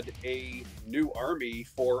had a new army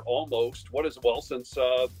for almost since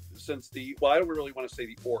the I don't really want to say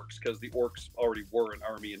the orcs, because the orcs already were an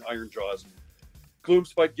army in Ironjawz.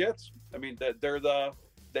 Gloomspite Gets. I mean,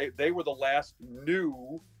 they were the last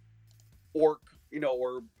new orc,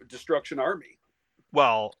 or Destruction army.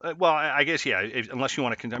 Well, I guess, yeah. Unless you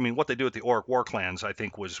want to, I mean, what they do with the Orc War Clans, I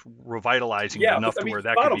think, was revitalizing enough to where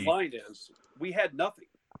that could be. Bottom line is, we had nothing.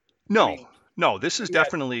 No, no. This is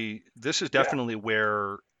definitely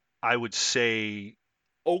where I would say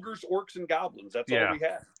ogres, orcs, and goblins. That's all we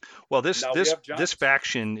had. Well, this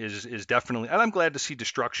faction is definitely, and I'm glad to see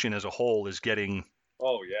Destruction as a whole is getting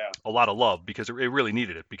a lot of love, because it really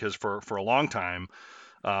needed it, because for a long time,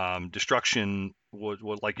 Destruction was,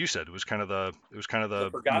 like you said, it was kind of the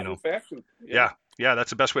forgotten faction. Yeah, that's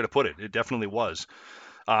the best way to put it. It definitely was.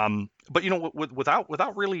 But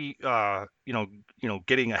without really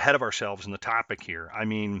getting ahead of ourselves in the topic here, I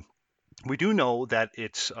mean, we do know that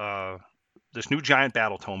it's this new giant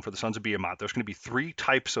battle tome for the Sons of Behemat. There's going to be 3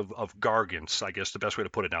 types of gargants, I guess the best way to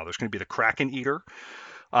put it now. There's going to be the Kraken Eater.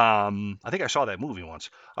 I think I saw that movie once.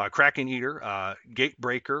 Kraken Eater,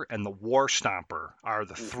 Gatebreaker, and the War Stomper are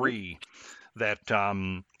the 3 that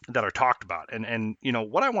are talked about. And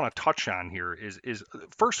what I want to touch on here is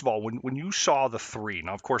first of all, when you saw the 3,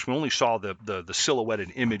 now of course we only saw the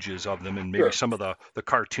silhouetted images of them, and maybe some of the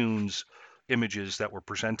cartoons images that were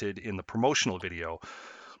presented in the promotional video,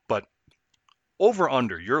 but over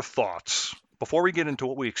under your thoughts before we get into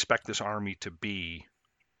what we expect this army to be.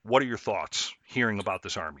 What are your thoughts hearing about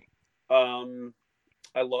this army?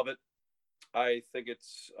 I love it. I think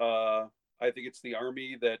it's the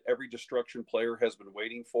army that every Destruction player has been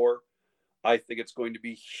waiting for. I think it's going to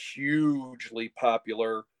be hugely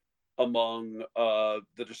popular among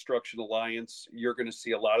the Destruction Alliance. You're going to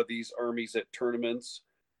see a lot of these armies at tournaments.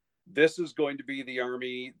 This is going to be the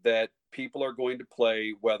army that people are going to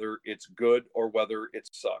play, whether it's good or whether it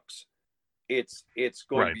sucks. It's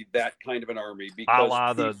going to be that kind of an army, because a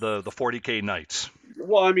la the 40K Knights.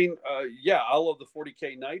 Well, I mean, a la the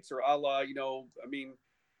 40K Knights, or a la, I mean,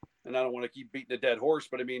 and I don't want to keep beating a dead horse,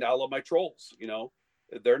 but I mean, a la my trolls.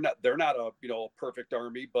 They're not a perfect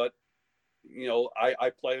army, but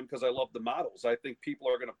I play them because I love the models. I think people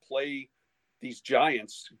are going to play these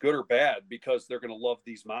giants, good or bad, because they're going to love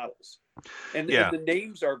these models, and the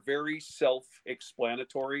names are very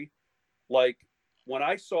self-explanatory. Like, when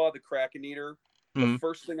I saw the Kraken Eater, the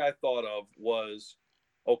first thing I thought of was,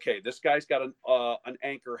 okay, this guy's got an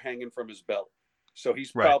anchor hanging from his belt. So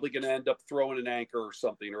he's probably going to end up throwing an anchor or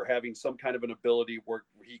something, or having some kind of an ability where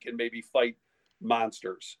he can maybe fight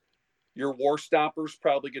monsters. Your War Stomper's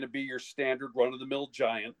probably going to be your standard run-of-the-mill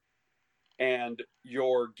giant. And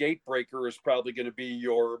your Gatebreaker is probably going to be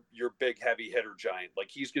your big heavy hitter giant. Like,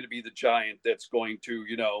 he's going to be the giant that's going to,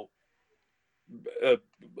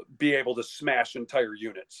 be able to smash entire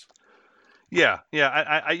units. Yeah.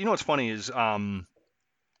 I what's funny is, and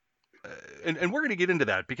we're going to get into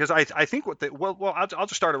that, because I think I'll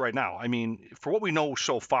just start it right now. I mean, for what we know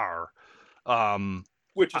so far,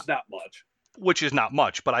 which is not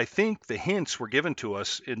much, but I think the hints were given to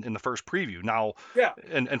us in the first preview. Now,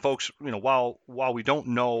 and folks, while we don't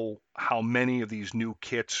know how many of these new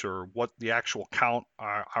kits or what the actual count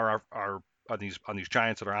are on these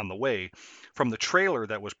giants that are on the way, from the trailer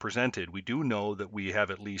that was presented, we do know that we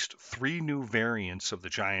have at least 3 new variants of the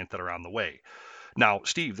giant that are on the way. Now,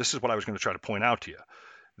 Steve, this is what I was going to try to point out to you.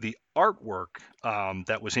 The artwork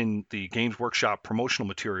that was in the Games Workshop promotional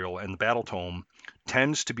material and the Battle Tome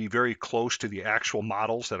tends to be very close to the actual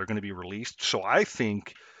models that are going to be released. So I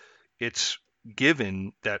think it's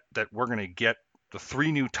given that we're going to get the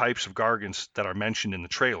 3 new types of gargants that are mentioned in the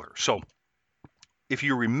trailer. So if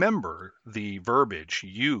you remember the verbiage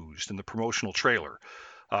used in the promotional trailer,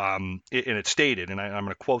 and it stated, and I'm going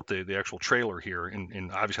to quote the actual trailer here,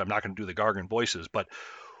 and obviously I'm not going to do the Gargan voices, but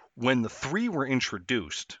when the three were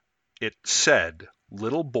introduced, it said,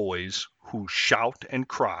 little boys who shout and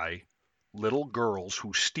cry, little girls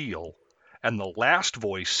who steal, and the last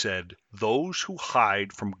voice said, those who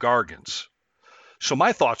hide from Gargants. So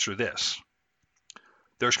my thoughts are this.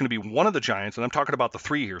 There's going to be one of the giants, and I'm talking about the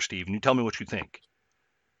three here, Steve, and you tell me what you think.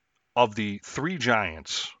 Of the three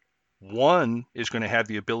giants, one is going to have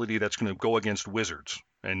the ability that's going to go against wizards,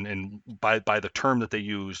 and by the term that they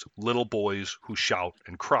use, little boys who shout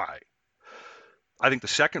and cry. I think the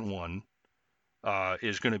second one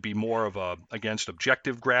is going to be more of against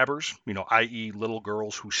objective grabbers, i.e. little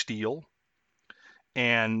girls who steal.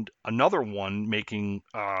 And another one making,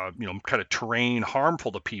 kind of terrain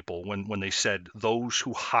harmful to people when they said those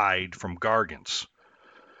who hide from Gargants.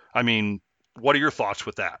 I mean, what are your thoughts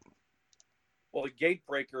with that? Well, the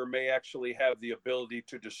Gatebreaker may actually have the ability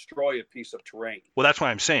to destroy a piece of terrain. Well, that's what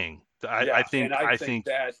I'm saying. I think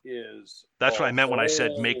that is. That's what I meant when I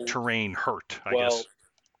said make terrain hurt. I guess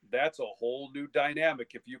that's a whole new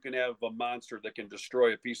dynamic if you can have a monster that can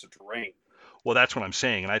destroy a piece of terrain. Well, that's what I'm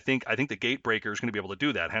saying, and I think the Gatebreaker is going to be able to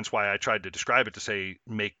do that. Hence why I tried to describe it to say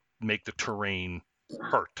make the terrain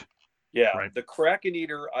hurt. Yeah, right? The Kraken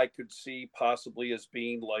Eater I could see possibly as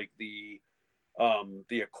being like the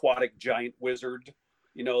aquatic giant wizard.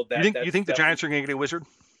 You think the giants are going to get a wizard?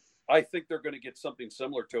 I think they're going to get something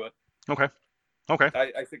similar to it. Okay.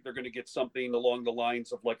 I think they're going to get something along the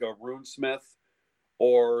lines of like a runesmith,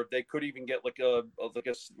 or they could even get like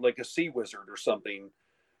a sea wizard or something.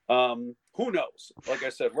 Who knows? Like I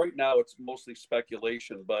said, right now it's mostly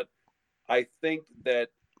speculation, but I think that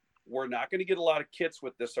we're not going to get a lot of kits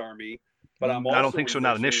with this army. But I don't think so.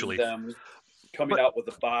 Not initially. Them coming out with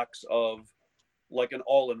a box of like an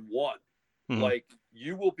all-in-one. Mm-hmm. Like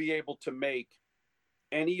you will be able to make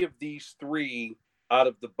any of these three out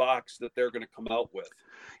of the box that they're going to come out with.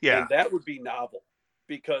 Yeah, and that would be novel,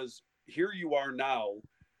 because here you are now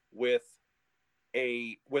with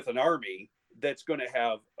an army that's going to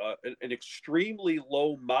have an extremely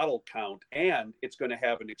low model count, and it's going to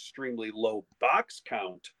have an extremely low box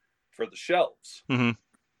count for the shelves. Mm-hmm.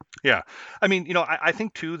 Yeah. I mean, I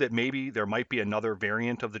think too that maybe there might be another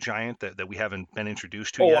variant of the giant that we haven't been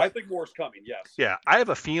introduced to yet. I think more's coming, yes. Yeah. I have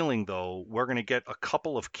a feeling though, we're going to get a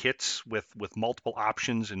couple of kits with multiple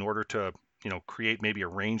options in order to, create maybe a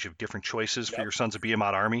range of different choices for your Sons of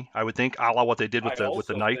Behemat army. I would think, a la what they did with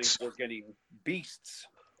the knights. Think we're getting beasts.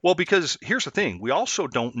 Well, because here's the thing, we also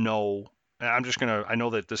don't know, I know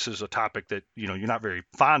that this is a topic that, you're not very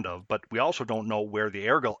fond of, but we also don't know where the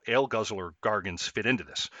Ale Guzzler Gargants fit into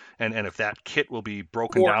this. And if that kit will be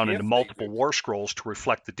broken down into multiple war scrolls to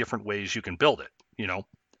reflect the different ways you can build it,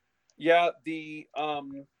 Yeah, the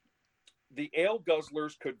Ale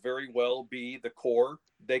Guzzlers could very well be the core.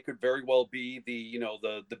 They could very well be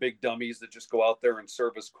the big dummies that just go out there and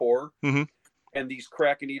serve as core. Mm-hmm. And these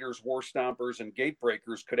Kraken Eaters, War Stompers, and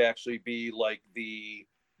Gatebreakers could actually be like the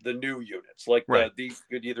new units. Like these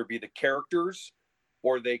could either be the characters,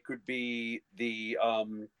 or they could be the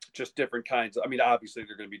just different kinds. I mean, obviously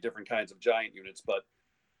they're going to be different kinds of giant units, but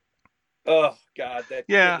oh god, that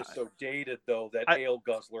kit is so dated though. That Ale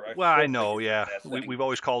Guzzler. I know. Yeah, we've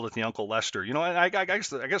always called it the Uncle Lester. And I guess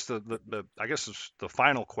the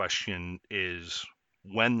final question is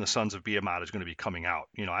when the Sons of Behemat is going to be coming out.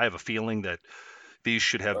 I have a feeling that these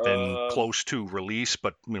should have been close to release,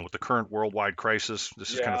 but with the current worldwide crisis,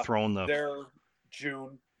 this is kind of thrown the. They're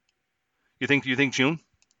June. You think June?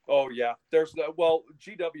 Oh yeah,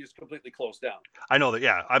 GW is completely closed down. I know that.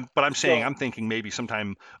 Yeah, I'm saying I'm thinking maybe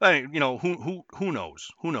sometime. Who knows?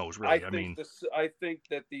 Who knows really? I think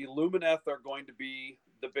that the Lumineth are going to be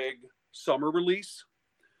the big summer release.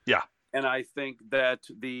 Yeah. And I think that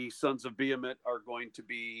the Sons of Behemat are going to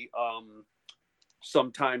be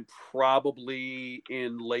sometime probably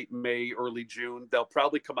in late May, early June. They'll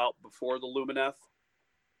probably come out before the Lumineth,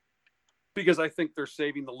 because I think they're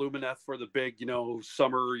saving the Lumineth for the big,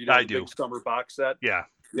 summer, big summer box set. Yeah.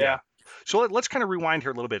 So let's kind of rewind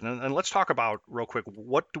here a little bit, and let's talk about real quick,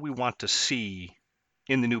 what do we want to see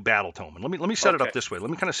in the new battle tome? And let me set it up this way. Let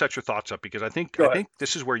me kind of set your thoughts up, because I think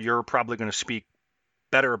this is where you're probably going to speak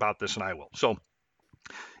better about this than I will. So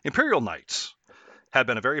Imperial Knights have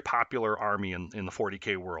been a very popular army in the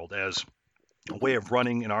 40K world as a way of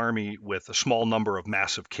running an army with a small number of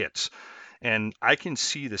massive kits. And I can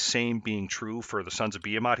see the same being true for the Sons of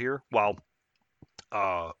Behemat here. While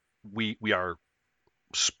we are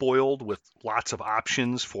spoiled with lots of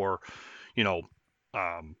options for,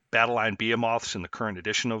 battle line Behemoths in the current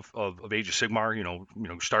edition of Age of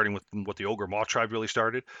Sigmar. Starting with what the Ogre Maw tribe really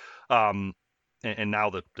started, and now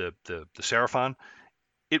the Seraphon.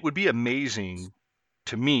 It would be amazing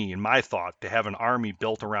to me, in my thought, to have an army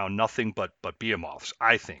built around nothing but Behemoths.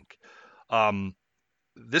 I think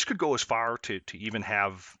this could go as far to even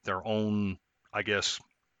have their own, I guess,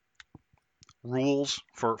 rules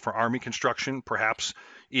for army construction, perhaps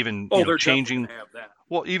even they're changing. definitely gonna have that.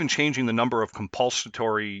 Well, even changing the number of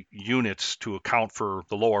compulsory units to account for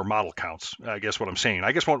the lower model counts. I guess what I'm saying.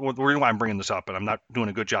 I guess the reason why I'm bringing this up, and I'm not doing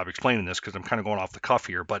a good job explaining this because I'm kind of going off the cuff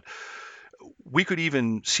here, but we could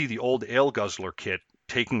even see the old Ale Guzzler kit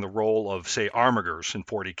taking the role of, say, Armigers in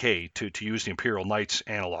 40K to use the Imperial Knights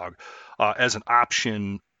analog as an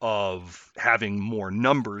option of having more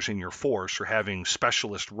numbers in your force or having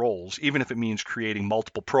specialist roles, even if it means creating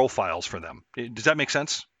multiple profiles for them. Does that make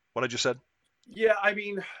sense, what I just said? Yeah, I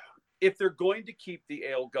mean, if they're going to keep the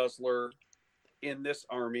Ale Guzzler in this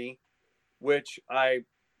army, which I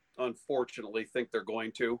unfortunately think they're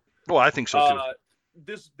going to. Well, I think so too.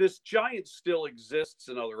 This giant still exists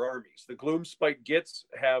in other armies. The Gloomspite Gits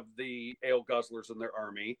have the Ale Guzzlers in their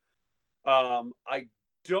army. I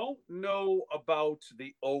don't know about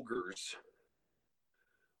the Ogres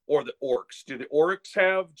or the Orcs. Do the Orcs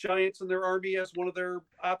have giants in their army as one of their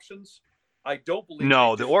options? I don't believe.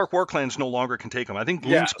 No, the Orc War Clans no longer can take them. I think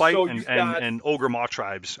Gloomspite and Ogre Maw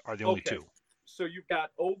tribes are the only two. So you've got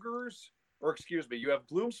Ogres, or excuse me, you have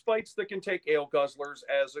Gloomspites that can take Ale Guzzlers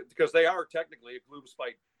because they are technically a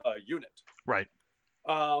Gloomspite unit. Right.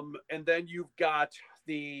 And then you've got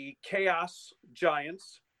the Chaos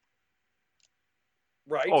Giants.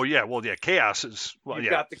 Right. Oh yeah, well yeah, Chaos is You've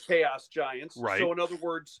got the Chaos Giants. Right. So in other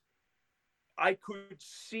words, I could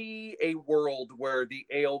see a world where the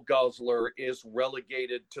Ale Guzzler is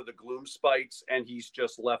relegated to the Gloomspites and he's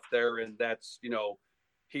just left there, and that's,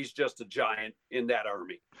 he's just a giant in that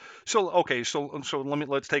army. So okay, so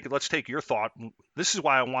let's take your thought. This is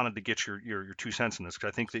why I wanted to get your 2 cents in this, because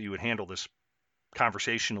I think that you would handle this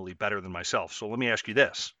conversationally better than myself. So let me ask you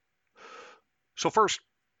this. So first,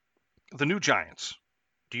 the new giants.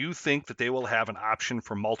 Do you think that they will have an option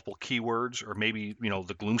for multiple keywords, or maybe,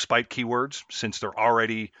 the Gloomspite keywords, since they're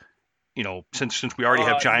already, since we already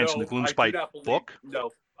have giants in the Gloomspite book? No,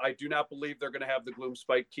 I do not believe they're going to have the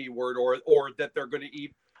Gloomspite keyword, or that they're going to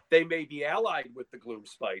they may be allied with the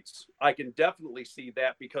Gloomspites. I can definitely see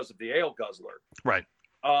that because of the Ale Guzzler. Right.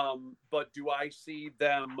 But do I see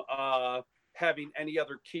them having any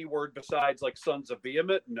other keyword besides like Sons of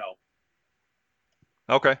Behemat? No.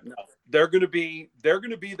 Okay. No, they're going to be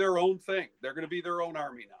their own thing. They're going to be their own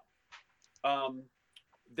army now.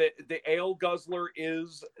 The Ale Guzzler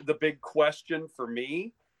is the big question for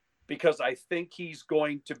me, because I think he's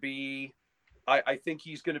going to be, I think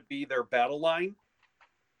he's going to be their battle line.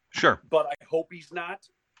 Sure. But I hope he's not.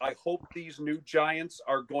 I hope these new giants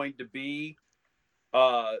are going to be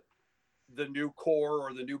the new core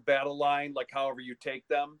or the new battle line, like however you take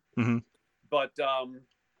them. Mm-hmm. But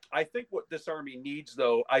I think what this army needs,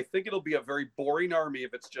 though, I think it'll be a very boring army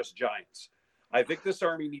if it's just giants. I think this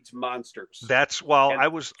army needs monsters. I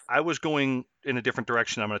was going in a different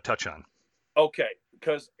direction I'm going to touch on. Okay,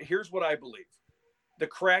 because here's what I believe. The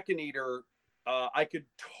Kraken Eater, I could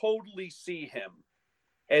totally see him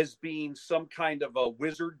as being some kind of a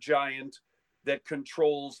wizard giant that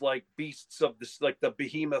controls like beasts of this, like the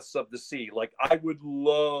behemoths of the sea. Like, I would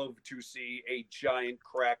love to see a giant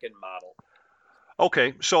Kraken model.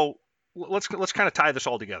 Okay, so let's kind of tie this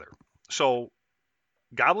all together. So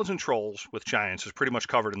Goblins and Trolls with Giants is pretty much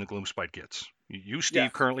covered in the Gloomspite Gits. You, Steve,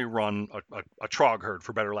 Yes. currently run a Trog herd,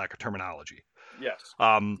 for better lack of terminology. Yes.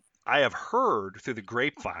 I have heard through the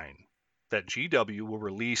grapevine that GW will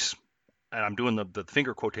release, and I'm doing the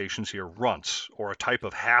finger quotations here, runts, or a type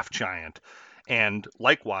of half giant, and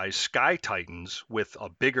likewise Sky Titans with a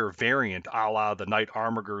bigger variant, a la the Knight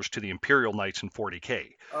Armigers to the Imperial Knights in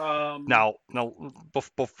 40K. Now,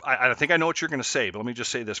 I think I know what you're going to say, but let me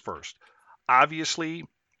just say this first. Obviously,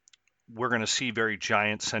 we're going to see very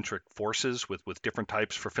giant-centric forces with different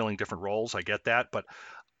types fulfilling different roles. I get that, but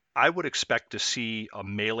I would expect to see a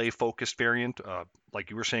melee-focused variant,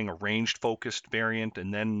 like you were saying, a ranged-focused variant,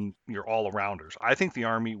 and then your all-arounders. I think the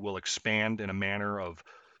army will expand in a manner of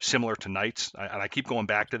similar to Knights, and I keep going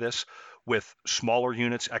back to this, with smaller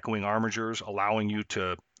units echoing armigers, allowing you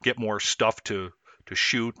to get more stuff to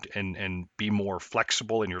shoot and be more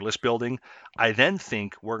flexible in your list building. I then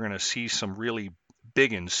think we're going to see some really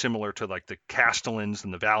big ones similar to like the Castellans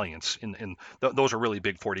and the Valiants. Those are really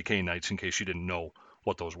big 40K Knights, in case you didn't know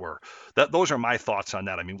what those were. Those are my thoughts on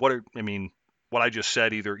that. I mean, what I just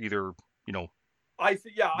said, either I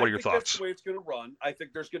think What are your that's thoughts? the way it's going to run. I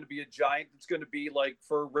think there's going to be a giant that's going to be like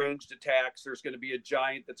for ranged attacks. There's going to be a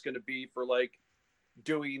giant that's going to be for like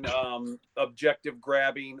doing objective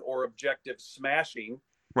grabbing or objective smashing.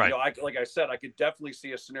 Right. You know, like I said, I could definitely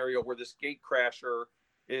see a scenario where this gate crasher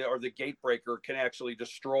or the gate breaker can actually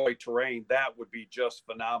destroy terrain. That would be just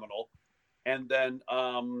phenomenal. And then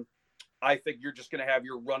I think you're just going to have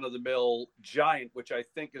your run of the mill giant, which I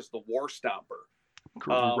think is the War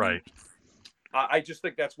Stomper. Right. I just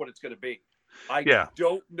think that's what it's going to be. I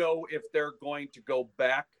don't know if they're going to go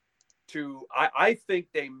back to. I think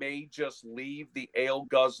they may just leave the Ale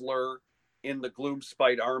Guzzler in the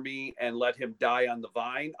Gloomspite army and let him die on the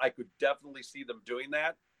vine. I could definitely see them doing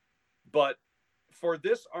that. But for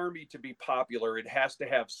this army to be popular, it has to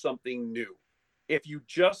have something new. If you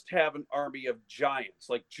just have an army of giants,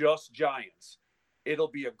 like just giants, it'll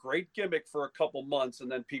be a great gimmick for a couple months,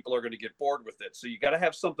 and then people are going to get bored with it. So you got to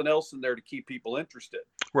have something else in there to keep people interested.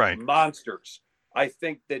 Right. Monsters. I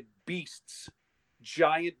think that beasts,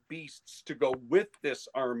 giant beasts to go with this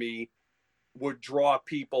army would draw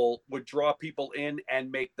people in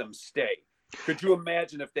and make them stay. Could you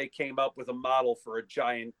imagine if they came up with a model for a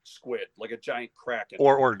giant squid, like a giant kraken?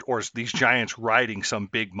 Or these giants riding some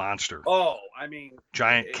big monster. Oh, I mean,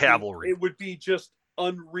 giant cavalry. It would be just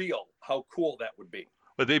unreal how cool that would be.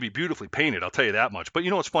 But they'd be beautifully painted, I'll tell you that much. But you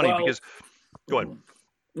know what's funny, because go ahead.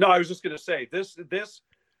 No, I was just going to say this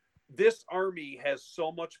army has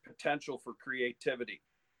so much potential for creativity.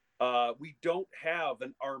 We don't have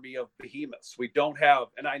an army of behemoths. We don't have,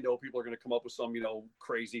 and I know people are going to come up with some,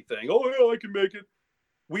 crazy thing. Oh, yeah, I can make it.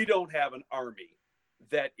 We don't have an army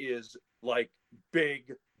that is like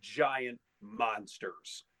big, giant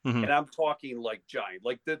monsters. Mm-hmm. And I'm talking like giant.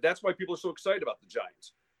 Like that's why people are so excited about the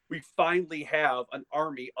Giants. We finally have an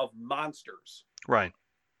army of monsters. Right.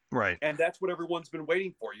 Right. And that's what everyone's been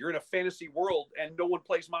waiting for. You're in a fantasy world and no one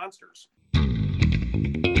plays monsters.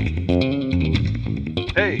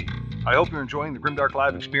 Hey, I hope you're enjoying the Grimdark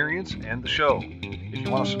Live experience and the show. If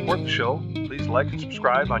you want to support the show, please like and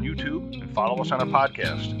subscribe on YouTube and follow us on our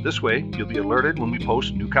podcast. This way, you'll be alerted when we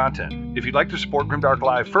post new content. If you'd like to support Grimdark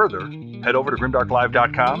Live further, head over to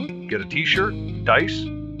grimdarklive.com, get a t-shirt, dice,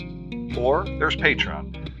 or there's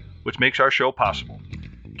Patreon, which makes our show possible.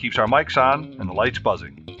 Keeps our mics on and the lights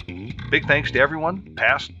buzzing. Big thanks to everyone,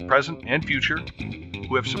 past, present, and future,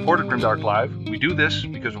 who have supported Grimdark Live. We do this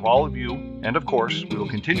because of all of you, and of course, we will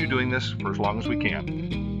continue doing this for as long as we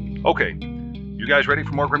can. Okay, you guys ready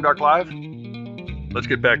for more Grimdark Live? Let's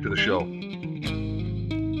get back to the show.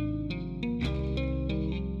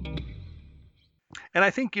 And I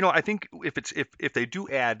think if they do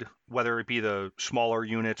add, whether it be the smaller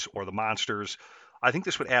units or the monsters, I think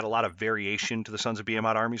this would add a lot of variation to the Sons of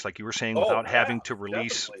Behemat armies, like you were saying, without having to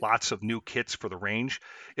release lots of new kits for the range.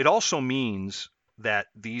 It also means that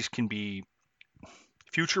these can be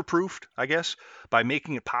future-proofed, I guess, by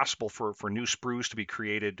making it possible for new sprues to be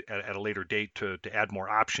created at a later date to add more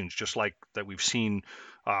options, just like that we've seen,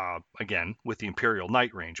 again, with the Imperial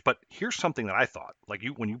Knight range. But here's something that I thought, like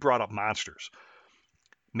when you brought up monsters,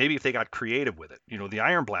 maybe if they got creative with it. The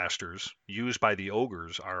Iron Blasters used by the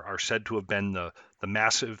ogres are said to have been the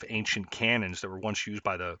massive ancient cannons that were once used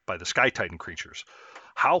by the Sky Titan creatures.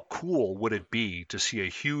 How cool would it be to see a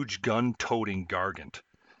huge gun-toting Gargant?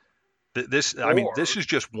 This is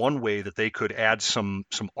just one way that they could add some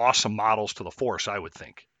awesome models to the force, I would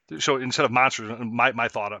think. So instead of monsters, my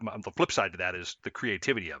thought on the flip side to that is the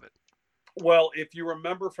creativity of it. Well, if you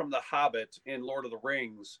remember from The Hobbit in Lord of the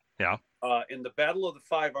Rings, in the Battle of the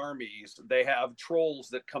Five Armies, they have trolls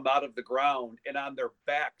that come out of the ground, and on their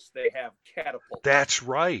backs they have catapults. That's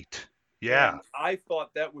right. Yeah. And I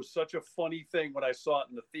thought that was such a funny thing when I saw it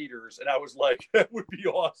in the theaters, and I was like, that would be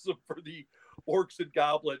awesome for the orcs and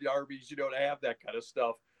goblin armies, to have that kind of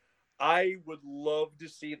stuff. I would love to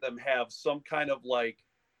see them have some kind of like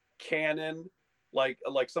cannon, like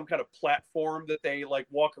some kind of platform that they like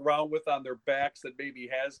walk around with on their backs that maybe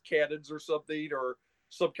has cannons or something, or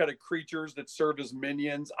some kind of creatures that serve as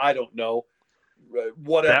minions. I don't know.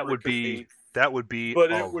 Whatever that would be. That would be.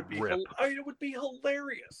 But it would be. It would be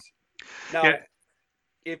hilarious. Now,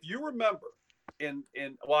 if you remember,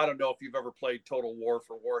 I don't know if you've ever played Total War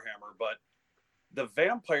for Warhammer, but the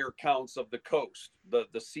vampire counts of the coast,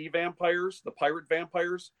 the sea vampires, the pirate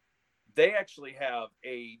vampires, they actually have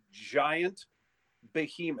a giant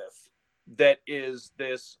behemoth that is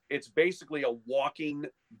it's basically a walking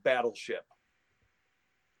battleship,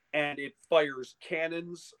 and it fires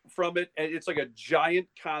cannons from it, and it's like a giant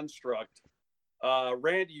construct.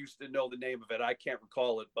 Randy used to know the name of it. I can't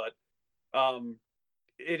recall it, but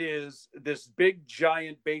it is this big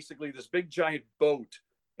giant boat,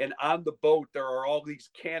 and on the boat there are all these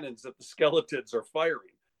cannons that the skeletons are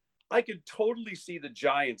firing. I could totally see the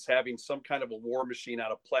giants having some kind of a war machine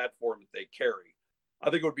on a platform that they carry. I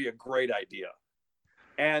think it would be a great idea.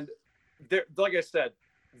 And there, like I said,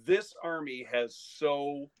 this army has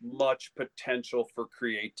so much potential for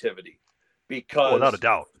creativity because, without a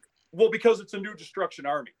doubt. Well, because it's a new destruction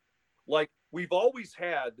army. Like we've always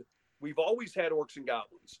had orcs and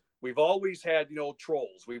goblins. We've always had,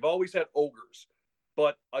 trolls. We've always had ogres.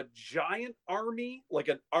 But a giant army, like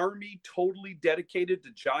an army totally dedicated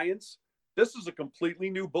to giants, this is a completely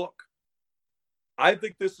new book. I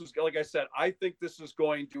think this is, like I said, I think this is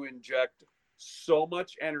going to inject so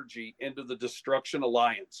much energy into the Destruction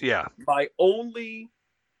Alliance. Yeah. My only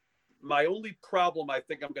problem I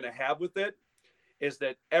think I'm going to have with it is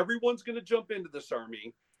that everyone's going to jump into this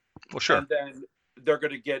army. Well, sure. And then they're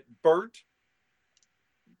going to get burnt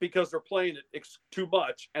because they're playing it too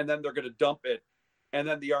much, and then they're going to dump it, and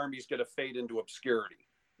then the army's going to fade into obscurity.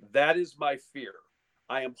 That is my fear.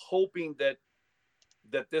 I am hoping that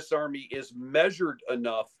this army is measured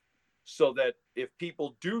enough so that if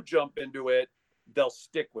people do jump into it, they'll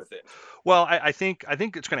stick with it. Well, I think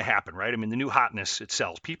it's going to happen, right? I mean, the new hotness, it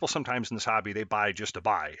sells. People sometimes in this hobby, they buy just to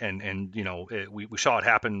buy, and we saw it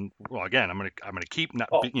happen. Well, again, I'm gonna keep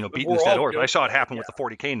beating this dead horse. I saw it happen with the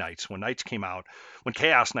 40K Knights when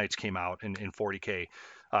Chaos Knights came out in 40K.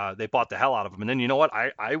 They bought the hell out of them, and then you know what?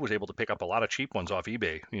 I was able to pick up a lot of cheap ones off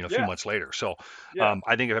eBay, a few months later. So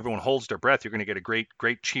I think if everyone holds their breath, you're going to get a great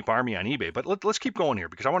cheap army on eBay. But let's keep going here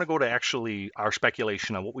because I want to go to actually our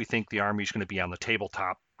speculation on what we think the army is going to be on the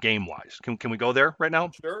tabletop game wise. Can we go there right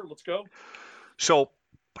now? Sure, let's go. So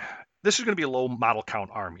this is going to be a low model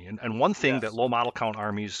count army, and one thing that low model count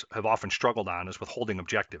armies have often struggled on is with holding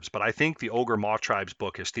objectives. But I think the Ogre Maw Tribes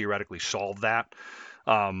book has theoretically solved that.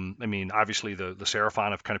 I mean, obviously the Seraphon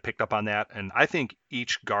have kind of picked up on that, and I think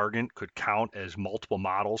each Gargant could count as multiple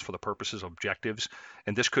models for the purposes of objectives,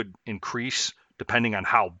 and this could increase depending on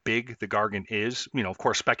how big the Gargant is. Of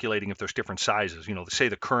course, speculating if there's different sizes. Say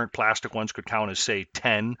the current plastic ones could count as, say,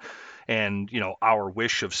 10, and, our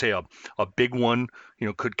wish of, say, a big one,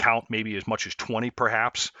 could count maybe as much as 20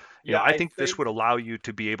 perhaps. I think this would allow you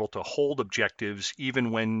to be able to hold objectives even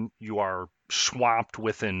when you are swamped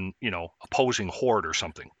with an, opposing horde or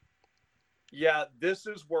something. Yeah, this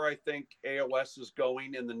is where I think AOS is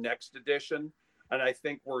going in the next edition. And I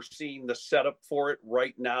think we're seeing the setup for it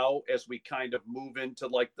right now as we kind of move into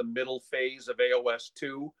like the middle phase of AOS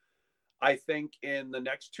 2. I think in the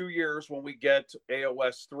next 2 years, when we get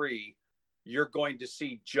AOS 3, you're going to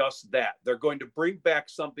see just that. They're going to bring back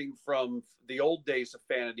something from the old days of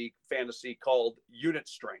fantasy called unit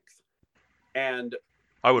strength. And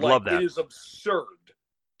I would love that. It is absurd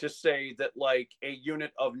to say that like a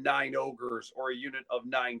unit of 9 ogres or a unit of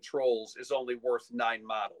 9 trolls is only worth 9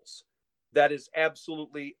 models. That is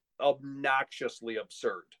absolutely obnoxiously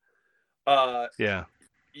absurd. There's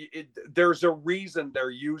a reason they're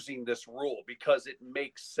using this rule because it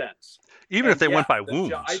makes sense. Even if they went by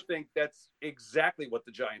wounds. I think that's exactly what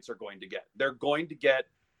the giants are going to get. They're going to get,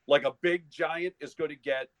 like a big giant is going to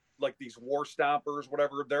get like these war stompers,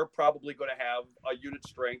 whatever. They're probably going to have a unit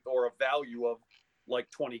strength or a value of like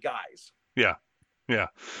 20 guys. Yeah.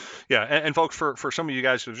 And folks, for some of you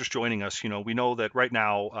guys who are just joining us, we know that right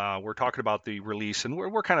now we're talking about the release, and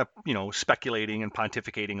we're kind of, speculating and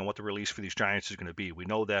pontificating on what the release for these giants is going to be. We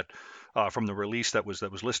know that from the release that was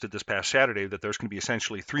listed this past Saturday that there's going to be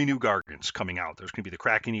essentially 3 new Gargants coming out. There's going to be the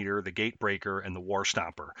Kraken Eater, the Gatebreaker, and the War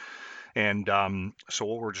Stomper. And so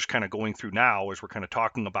what we're just kind of going through now is we're kind of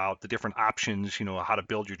talking about the different options, how to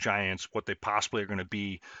build your giants, what they possibly are going to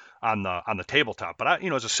be on the tabletop. But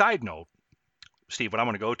as a side note, Steve, what I'm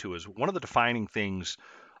going to go to is one of the defining things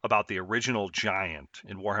about the original giant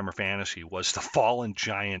in Warhammer Fantasy was the fallen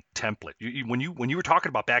giant template. When you were talking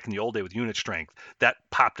about back in the old day with unit strength, that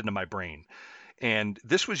popped into my brain. And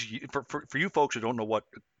this was for you folks who don't know what,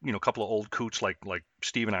 a couple of old coots like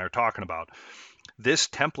Steve and I are talking about. This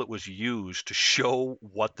template was used to show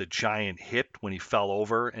what the giant hit when he fell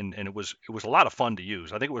over, and it was a lot of fun to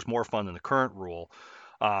use. I think it was more fun than the current rule.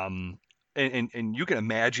 And you can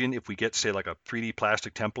imagine if we get, say, like a 3D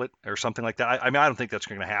plastic template or something like that. I mean, I don't think that's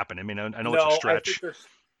going to happen. I mean, I know it's a stretch.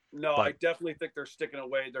 I definitely think they're sticking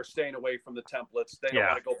away. They're staying away from the templates. They don't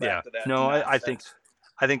want to go back to that. No, I think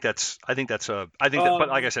but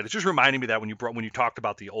like I said, it's just reminding me that when you talked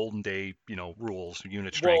about the olden day, rules,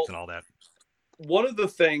 unit strength and all that. One of the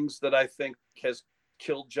things that I think has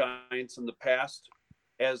killed giants in the past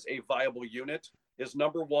as a viable unit is,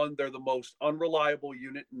 number one, they're the most unreliable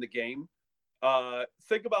unit in the game.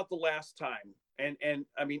 Think about the last time, and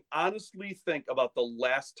I mean, honestly, think about the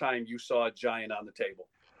last time you saw a giant on the table.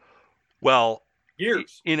 Well,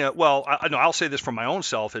 Years. I'll say this from my own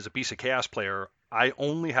self as a Beast of Chaos player. I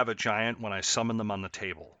only have a giant when I summon them on the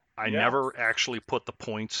table. I never actually put the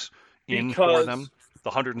points in for them, the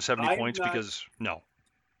 170 points, because no.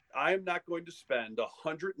 I am not going to spend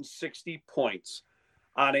 160 points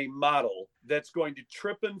on a model that's going to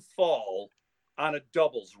trip and fall on a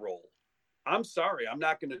doubles roll. I'm sorry, I'm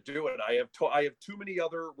not going to do it. I have too many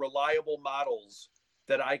other reliable models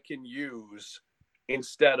that I can use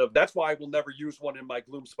instead of. That's why I will never use one in my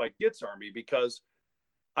Gloomspite Gitz army, because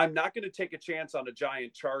I'm not going to take a chance on a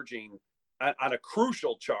giant charging on a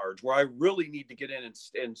crucial charge where I really need to get in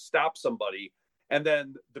and stop somebody. And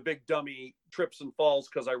then the big dummy trips and falls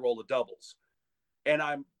because I roll the doubles. And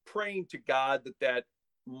I'm praying to God that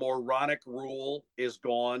moronic rule is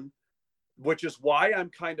gone, which is why I'm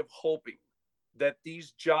kind of hoping that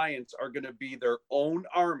these giants are going to be their own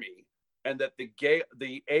army, and that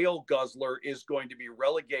the Ale Guzzler is going to be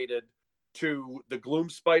relegated to the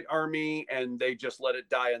Gloomspite army, and they just let it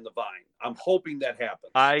die on the vine. I'm hoping that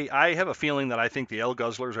happens. I have a feeling that I think the Ale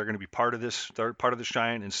Guzzlers are going to be part of this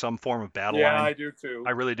giant in some form of battle line. Yeah, I do too.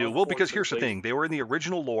 I really do. Well, because here's the thing: they were in the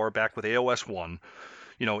original lore back with AOS 1.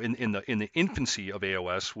 You know, in the infancy of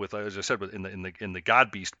AOS, with, as I said, in the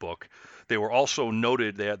God Beast book, they were also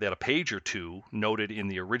noted. They had a page or two noted in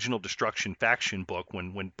the original Destruction faction book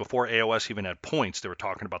when before AOS even had points. They were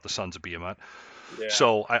talking about the Sons of Behemat. Yeah.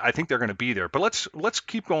 So I think they're going to be there. But let's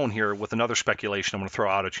keep going here with another speculation I'm going to throw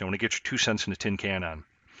out at you. I want to get your 2 cents in a tin can on.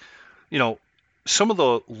 You know, some of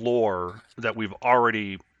the lore that we've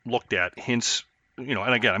already looked at hints. You know,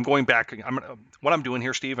 and again, I'm going back. What I'm doing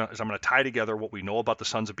here, Steve, is I'm going to tie together what we know about the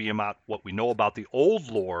Sons of Behemat, what we know about the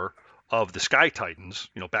old lore of the Sky Titans,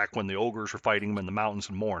 you know, back when the ogres were fighting them in the mountains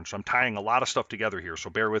and Morn. So I'm tying a lot of stuff together here, so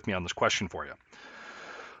bear with me on this question for you.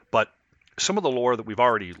 But some of the lore that we've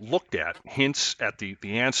already looked at hints at the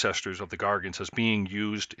ancestors of the Gargants as being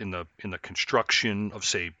used in the construction of,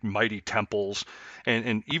 say, mighty temples,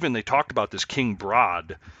 and even they talked about this King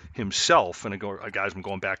Broad himself. And guys, I'm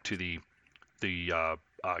going back to the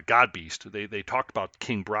God Beast. They talked about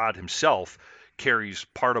King Broad himself carries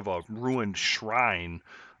part of a ruined shrine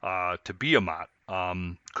to Behemat.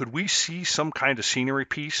 Could we see some kind of scenery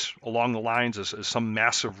piece along the lines as some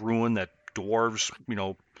massive ruin that dwarves,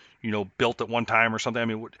 built at one time or something? I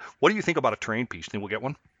mean, what do you think about a terrain piece? Think we'll get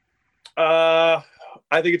one? I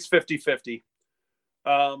think it's 50-50.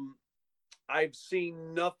 I've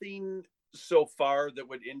seen nothing so far that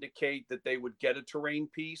would indicate that they would get a terrain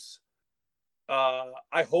piece.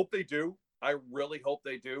 I hope they do. I really hope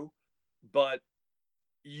they do. But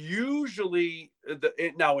usually,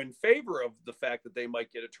 now in favor of the fact that they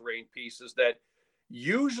might get a terrain piece, is that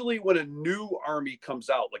usually when a new army comes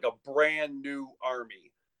out, like a brand new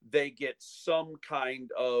army, they get some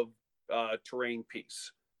kind of terrain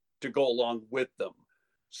piece to go along with them.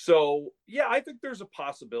 So, yeah, I think there's a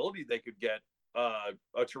possibility they could get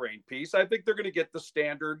a terrain piece. I think they're going to get the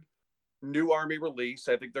standard new army release.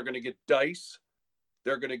 I think they're going to get dice.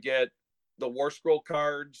 They're going to get the War Scroll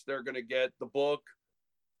cards. They're going to get the book,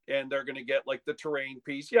 and they're going to get like the terrain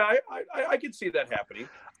piece. Yeah, I could see that happening.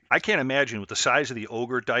 I can't imagine with the size of the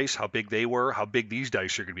ogre dice, how big they were, how big these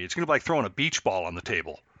dice are going to be. It's going to be like throwing a beach ball on the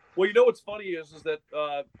table. Well, you know what's funny is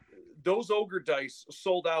that those ogre dice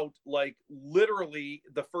sold out like literally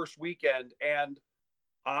the first weekend, and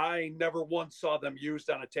I never once saw them used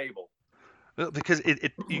on a table. Because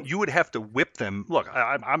you would have to whip them. Look,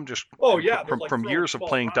 I'm just from years of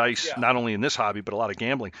playing dice, not only in this hobby but a lot of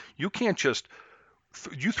gambling. You can't just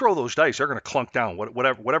you throw those dice; they're going to clunk down.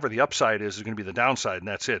 Whatever the upside is going to be the downside, and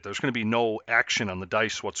that's it. There's going to be no action on the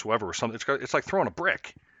dice whatsoever. Or something. It's like throwing a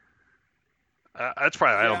brick. That's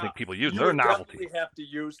probably I don't think people use them. They're a novelty. You have to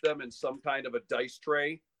use them in some kind of a dice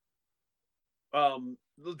tray.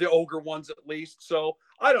 The ogre ones at least. So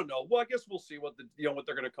I don't know. Well, I guess we'll see what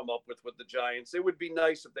they're going to come up with the Giants. It would be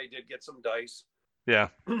nice if they did get some dice. Yeah.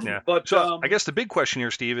 But so I guess the big question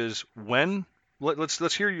here, Steve, is when.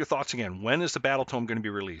 Let's hear your thoughts again. When is the Battle Tome going to be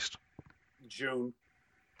released? June.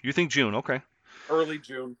 You think June? Okay. Early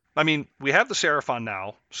June. I mean, we have the Seraphon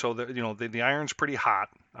now, so the iron's pretty hot.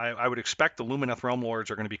 I would expect the Lumineth Realm Lords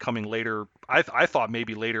are going to be coming later. I thought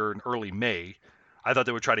maybe later in early May. I thought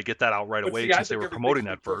they would try to get that out right away since they were promoting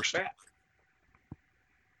that first.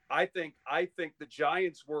 I think the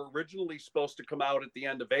Giants were originally supposed to come out at the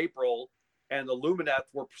end of April, and the Lumineth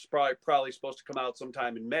were probably supposed to come out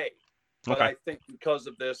sometime in May. But okay. I think because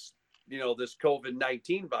of this, this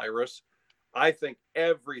COVID-19 virus, I think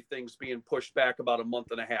everything's being pushed back about a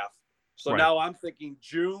month and a half. So now I'm thinking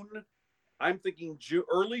June. I'm thinking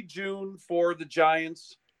early June for the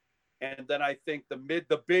Giants, And then I think the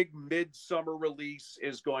big midsummer release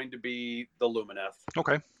is going to be the Lumineth.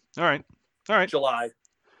 Okay. All right. July,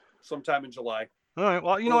 sometime in July. All right.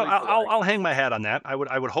 Well, you know what? Early July. I'll hang my hat on that. I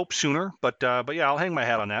would hope sooner, but yeah, I'll hang my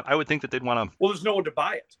hat on that. I would think that they'd want to. Well, there's no one to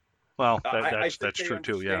buy it. Well, I think that's they true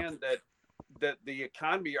too. Yeah. understand that the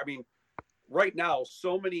economy. I mean, right now,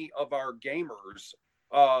 so many of our gamers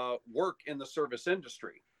work in the service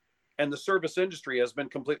industry, and the service industry has been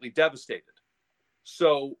completely devastated.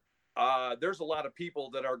 So there's a lot of people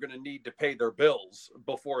that are going to need to pay their bills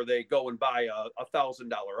before they go and buy a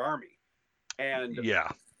 $1,000 army. And yeah,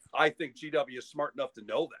 I think GW is smart enough to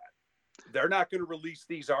know that they're not going to release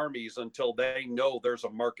these armies until they know there's a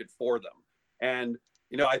market for them. And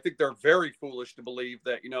I think they're very foolish to believe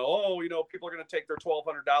that people are going to take their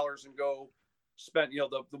 $1,200 and go spend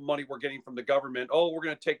the money we're getting from the government. Oh, we're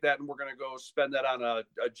going to take that and we're going to go spend that on a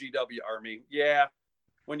GW army. Yeah.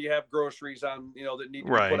 When you have groceries on, that need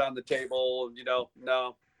to be put on the table,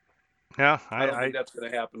 no. Yeah, I don't think that's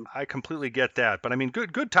going to happen. I completely get that. But I mean,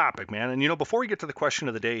 good topic, man. And, before we get to the question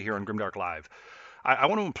of the day here on Grimdark Live, I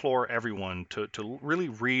want to implore everyone to really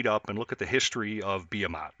read up and look at the history of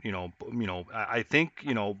Behemat. I think,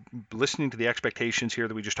 listening to the expectations here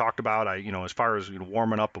that we just talked about, as far as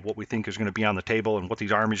warming up of what we think is going to be on the table and what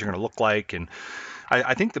these armies are going to look like. And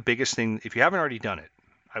I think the biggest thing, if you haven't already done it,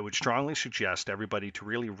 I would strongly suggest everybody to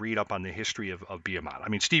really read up on the history of Behemat. I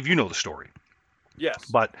mean, Steve, you know the story. Yes.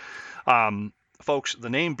 But, folks, the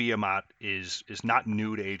name Behemat is not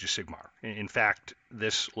new to Age of Sigmar. In fact,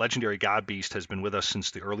 this legendary god beast has been with us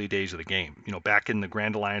since the early days of the game. Back in the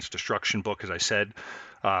Grand Alliance Destruction book, as I said,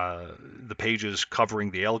 the pages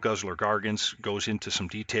covering the Ale-Guzzler Gargants goes into some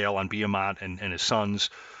detail on Behemat and his sons.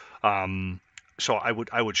 So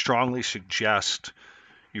I would strongly suggest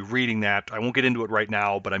you reading that. I won't get into it right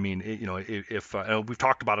now, but I mean, if we've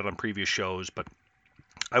talked about it on previous shows, but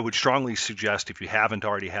I would strongly suggest, if you haven't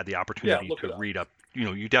already had the opportunity to read up,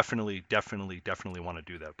 you definitely want to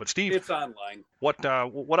do that. But Steve, it's online. What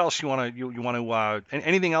else you want to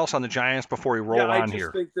anything else on the Giants before we roll on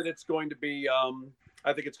here? I think that it's going to be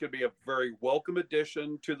I think it's going to be a very welcome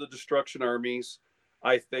addition to the Destruction armies.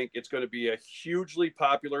 I think it's going to be a hugely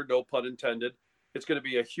popular, no pun intended. It's going to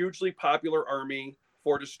be a hugely popular army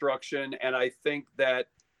for Destruction, and I think that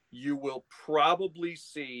you will probably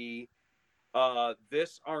see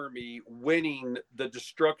this army winning the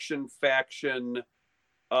Destruction faction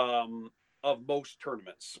of most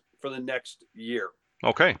tournaments for the next year.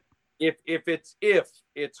 Okay. If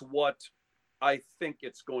it's what I think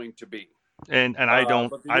it's going to be. And I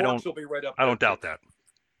don't doubt that.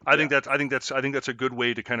 I think that's a good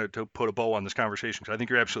way to kind of to put a bow on this conversation, because I think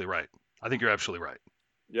you're absolutely right.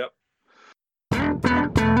 Yep.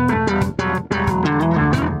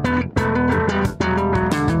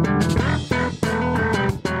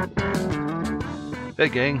 Hey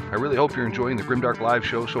gang, I really hope you're enjoying the Grimdark Live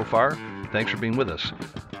show so far. Thanks for being with us.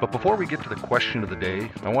 But before we get to the question of the day,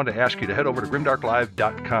 I want to ask you to head over to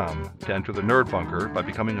grimdarklive.com to enter the Nerd Bunker by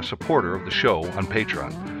becoming a supporter of the show on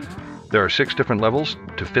Patreon. There are 6 different levels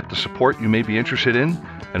to fit the support you may be interested in,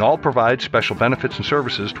 and all provide special benefits and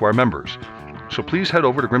services to our members. So please head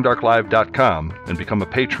over to grimdarklive.com and become a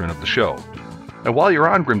patron of the show. And while you're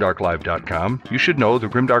on grimdarklive.com, you should know that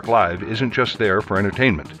Grimdark Live isn't just there for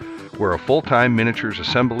entertainment. We're a full-time miniatures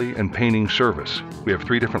assembly and painting service. We have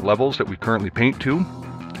 3 different levels that we currently paint to,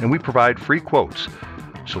 and we provide free quotes.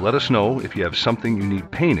 So let us know if you have something you need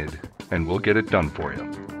painted, and we'll get it done for you.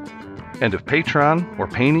 And if Patreon or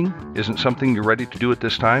painting isn't something you're ready to do at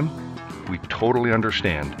this time, we totally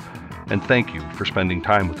understand. And thank you for spending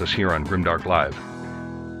time with us here on Grimdark Live.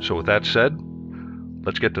 So with that said,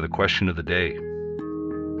 let's get to the question of the day.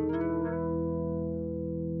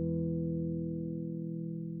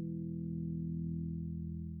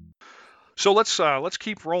 So let's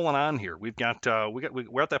keep rolling on here. We're at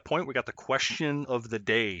that point. We got the question of the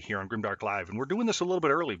day here on Grimdark Live, and we're doing this a little bit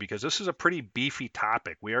early because this is a pretty beefy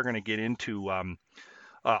topic. We are going to get into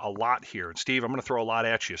a lot here. And Steve, I'm going to throw a lot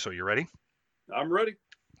at you. So you ready? I'm ready.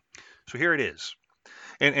 So here it is,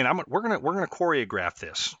 and we're gonna choreograph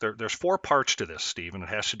this. There's 4 parts to this, Steve, and it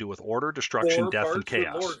has to do with order, destruction, death, and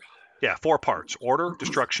chaos. Yeah, 4 parts: order,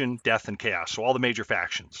 destruction, death, and chaos. So all the major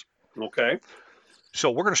factions. Okay. So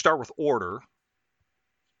we're going to start with order.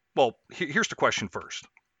 Well, here's the question first.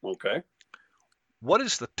 Okay. What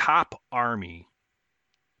is the top army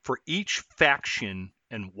for each faction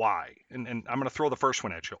and why? And I'm going to throw the first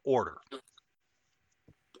one at you. Order.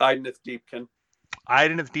 Idoneth Deepkin.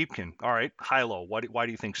 Idoneth Deepkin. All right. High-low. Why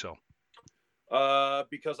do you think so?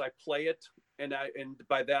 Because I play it, and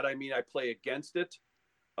by that I mean I play against it.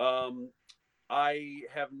 I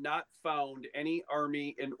have not found any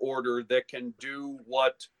army in Order that can do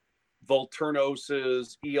what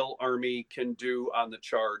Volturnos's Eel army can do on the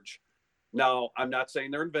charge. Now, I'm not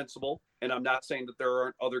saying they're invincible, and I'm not saying that there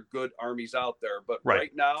aren't other good armies out there, but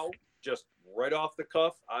right now, just right off the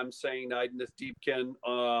cuff, I'm saying Idoneth Deepkin,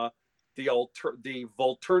 the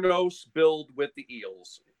Volturnos build with the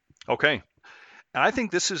Eels. Okay. And I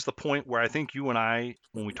think this is the point where I think you and I,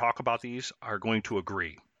 when we talk about these, are going to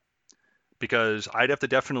agree. Because I'd have to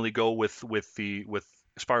definitely go with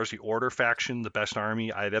as far as the Order faction, the best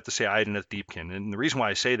army, I'd have to say Idoneth Deepkin. And the reason why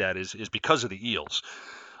I say that is because of the Eels.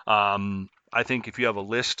 I think if you have a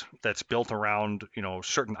list that's built around,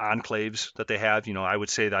 certain enclaves that they have, I would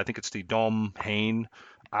say that I think it's the Dom Hain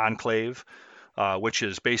enclave, which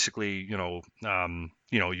is basically, your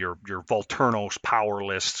Volturnos power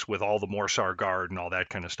lists with all the Morsar Guard and all that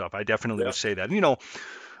kind of stuff. I definitely would say that. And,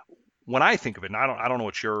 when I think of it, and I don't know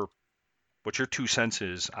what your 2 cents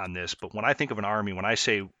is on this, but when I think of an army, when I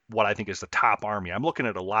say what I think is the top army, I'm looking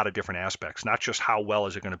at a lot of different aspects, not just how well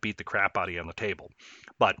is it going to beat the crap out of you on the table,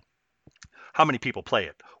 but how many people play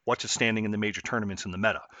it? What's it standing in the major tournaments in the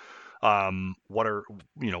meta?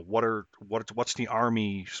 What's the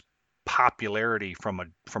army's popularity from a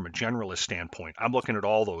generalist standpoint? I'm looking at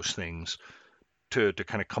all those things to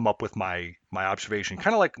kind of come up with my observation,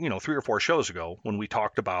 kind of like 3 or 4 shows ago when we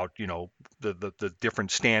talked about the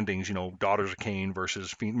different standings, Daughters of Cain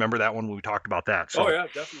versus, remember that one when we talked about that? So, oh yeah,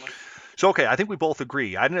 definitely. So okay, I think we both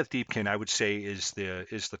agree. Idoneth Deepkin, I would say, is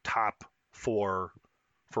the top for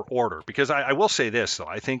Order, because I will say this though,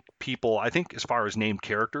 I think as far as named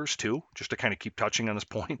characters too, just to kind of keep touching on this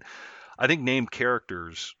point, I think named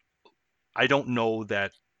characters, I don't know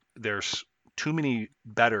that there's too many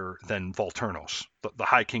better than Volturnos, the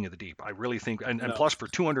High King of the Deep. I really think, and plus for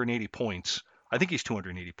 280 points, I think he's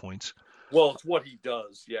 280 points. Well, it's what he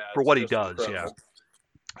does, yeah. For what he does, incredible. Yeah.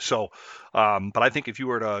 So, but I think if you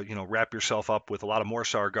were to, wrap yourself up with a lot of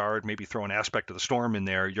Morsar Guard, maybe throw an aspect of the Storm in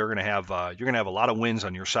there, you're gonna have a lot of wins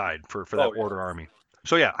on your side for that Order army.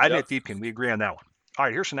 So yeah, Idoneth Deepkin, we agree on that one. All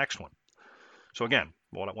right, here's the next one. So again,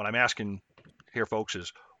 what I'm asking here, folks,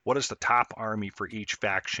 is what is the top army for each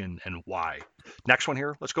faction and why? Next one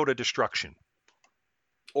here, let's go to Destruction.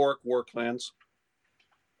 Orc War Clans.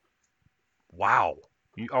 Wow.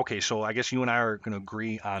 Okay, so I guess you and I are going to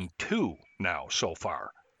agree on 2 now so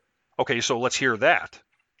far. Okay, so let's hear that.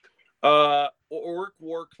 Orc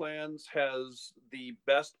War Clans has the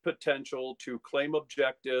best potential to claim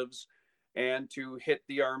objectives and to hit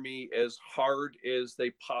the army as hard as they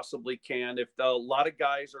possibly can. If a lot of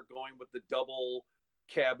guys are going with the double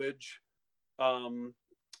cabbage, and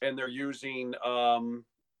they're using,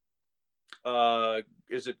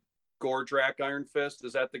 is it Gordrak Iron Fist?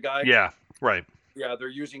 Is that the guy? Yeah, right. Yeah, they're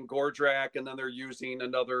using Gordrak, and then they're using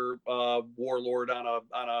another warlord on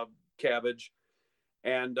a cabbage,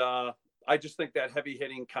 and I just think that heavy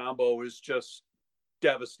hitting combo is just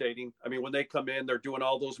devastating. I mean, when they come in, they're doing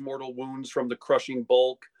all those mortal wounds from the crushing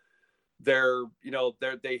bulk. They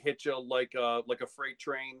hit you like a freight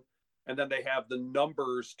train, and then they have the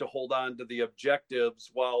numbers to hold on to the objectives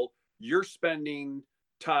while you're spending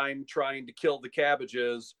time trying to kill the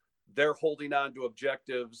cabbages. They're holding on to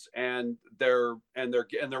objectives, and they're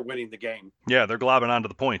winning the game. Yeah, they're globbing onto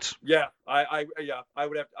the points. Yeah, I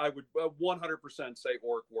would 100% say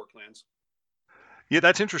Orc War Clans. Yeah,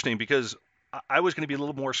 that's interesting because I was going to be a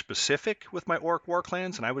little more specific with my Orc War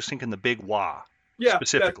Clans, and I was thinking the Big Wah. Yeah,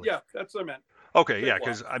 specifically. That's what I meant. Okay, yeah,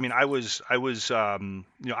 because I mean, I was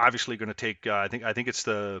obviously going to take. I think it's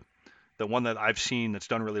the one that I've seen that's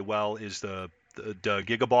done really well is the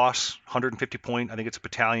Giga Boss, 150 point. I think it's a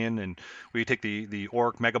battalion, and where you take the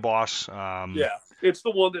Orc Mega Boss. Yeah, it's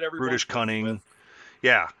the one that everyone. Brutish Cunning.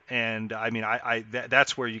 Yeah, and I mean,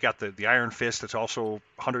 that's where you got the Iron Fist. That's also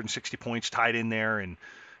 160 points tied in there, and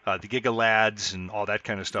the Giga Lads and all that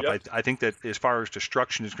kind of stuff. Yep. I think that as far as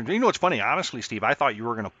destruction is concerned, what's funny? Honestly, Steve, I thought you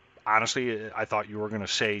were going to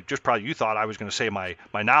say, just probably you thought I was going to say my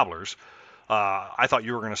Nobblers. I thought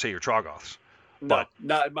you were going to say your Troggoths. No,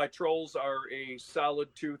 not my Trolls are a solid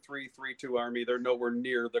 2-3-3-2 army. They're nowhere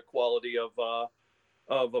near the quality of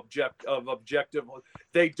objective.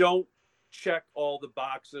 They don't check all the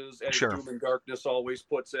boxes, as Doom and Darkness always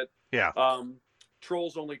puts it. Yeah.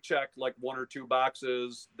 Trolls only check like 1 or 2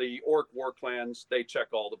 boxes. The Orc War Clans, they check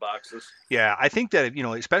all the boxes. Yeah, I think that,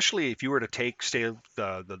 especially if you were to take, say,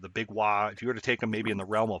 the Big Wah, if you were to take them maybe in the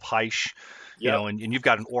realm of Heish, and you've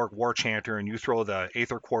got an Orc War Chanter and you throw the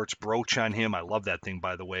Aether Quartz brooch on him. I love that thing,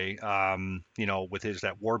 by the way. With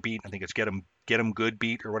that War Beat, I think it's get him get them good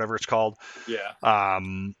beat or whatever it's called. Yeah.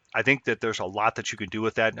 I think that there's a lot that you could do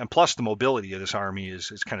with that, and plus the mobility of this army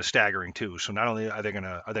is kind of staggering too. So not only are they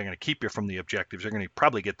gonna keep you from the objectives, they're gonna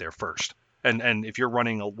probably get there first. And if you're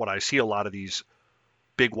running what I see a lot of these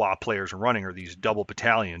big WA players are running are these double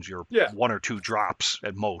battalions. You're one or two drops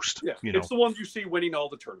at most. Yeah, you know. It's the ones you see winning all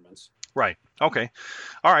the tournaments. Right. Okay.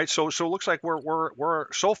 All right. So it looks like we're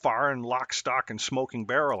so far in lock, stock, and smoking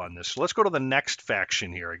barrel on this. So let's go to the next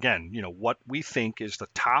faction here. Again, what we think is the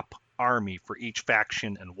top army for each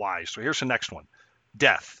faction and why. So here's the next one.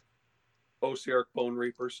 Death. OCR Bone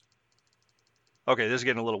Reapers. Okay, this is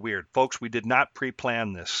getting a little weird. Folks, we did not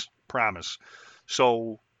pre-plan this. Promise.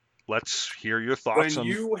 So let's hear your thoughts. When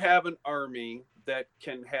you have an army that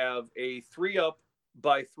can have a 3-up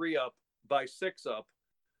by 3-up by 6-up,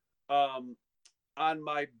 on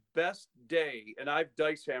my best day, and I've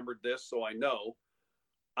dice hammered this, so I know,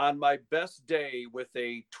 on my best day with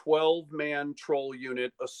a 12-man troll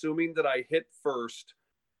unit, assuming that I hit first,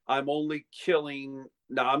 I'm killing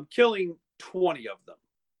 20 of them.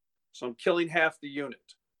 So I'm killing half the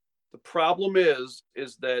unit. The problem is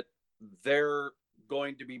that they're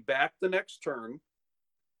going to be back the next turn,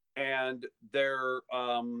 and they're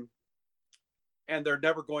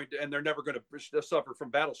never going to suffer from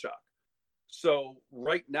battle shock. So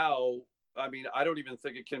right now, I mean, I don't even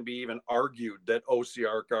think it can be even argued that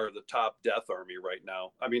OCR are the top death army right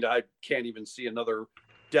now. I mean, I can't even see another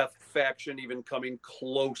death faction even coming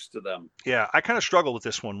close to them. Yeah, I kind of struggled with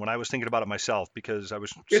this one when I was thinking about it myself, because I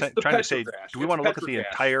was trying to say, do we want to look at the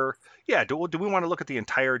entire? Yeah, do we want to look at the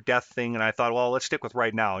entire death thing? And I thought, well, let's stick with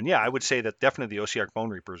right now. And yeah, I would say that definitely the OCR Bone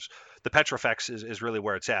Reapers, the Petrifex is really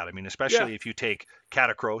where it's at. I mean, especially if you take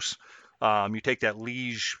Catacross. You take that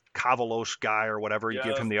Liege Kavalos guy or whatever, you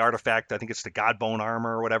give him the artifact. I think it's the Godbone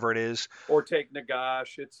armor or whatever it is. Or take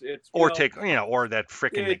Nagash. Or that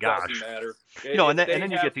frickin' Nagash. It doesn't matter. And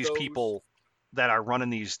then you get these people that are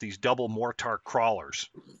running these double Mortar crawlers.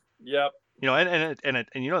 Yep. And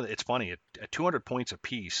it's funny at 200 points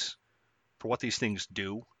apiece for what these things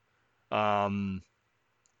do.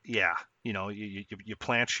 Yeah, you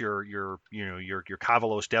plant your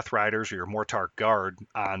Kavalos Death Riders or your Mortar Guard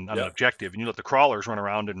on an objective, and you let the crawlers run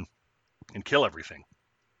around and kill everything.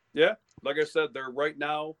 Yeah, like I said, they're right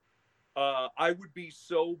now. I would be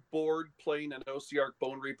so bored playing an OCR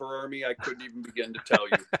Bone Reaper army, I couldn't even begin to tell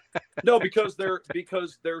you. No, because they're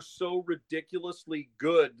so ridiculously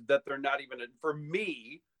good that they're not even for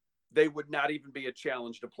me. They would not even be a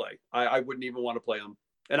challenge to play. I wouldn't even want to play them,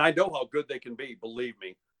 and I know how good they can be. Believe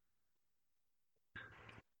me.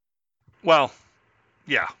 Well,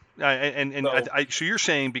 yeah, so you're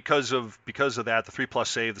saying because of that, the 3+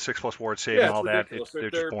 save, the 6+ ward save, and all that,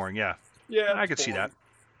 they're just boring. Yeah, I could see that.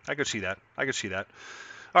 I could see that.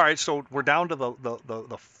 All right, so we're down to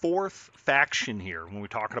the fourth faction here when we're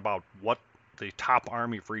talking about what the top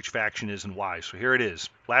army for each faction is and why. So here it is.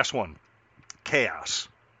 Last one, Chaos.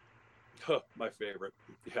 My favorite.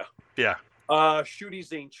 Yeah. Yeah. Shooty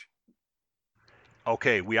Zinch.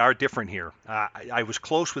 Okay, we are different here. I was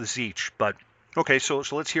close with Zeech, but okay. So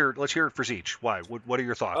let's hear it for Zeech. Why? What are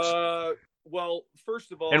your thoughts? Well,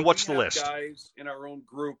 first of all, and what's the list? Guys in our own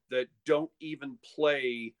group that don't even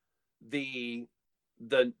play the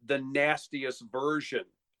nastiest version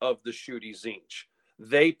of the Shooty Zinch.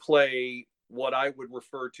 They play what I would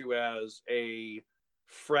refer to as a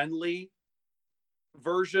friendly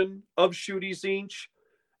version of Shooty Zinch.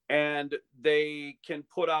 And they can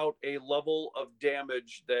put out a level of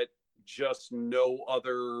damage that just no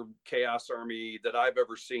other Chaos army that I've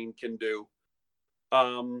ever seen can do.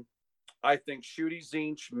 I think Shooty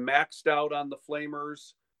Zinch maxed out on the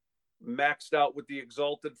Flamers, maxed out with the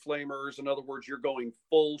Exalted Flamers. In other words, you're going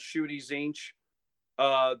full Shooty Zinch.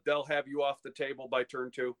 They'll have you off the table by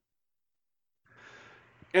turn 2.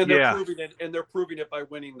 And they're proving it by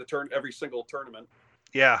winning every single tournament.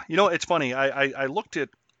 Yeah, it's funny. I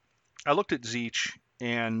looked at Zeech,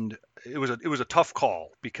 and it was a tough call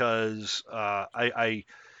because I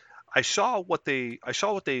saw what they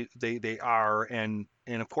are, and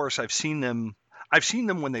of course I've seen them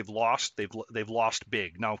when they've lost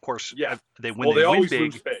big. Now of course they win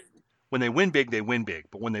big. When they win big, they win big,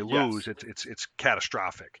 but when they lose, it's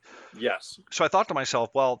catastrophic. Yes. So I thought to myself,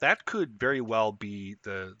 well, that could very well be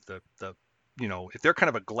the if they're kind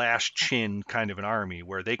of a glass chin kind of an army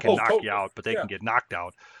where they can knock you out, but they can get knocked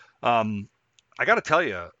out. I got to tell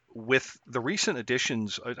you, with the recent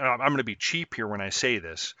additions, I'm going to be cheap here when I say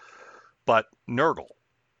this, but Nurgle.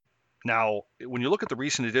 Now, when you look at the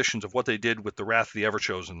recent editions of what they did with the Wrath of the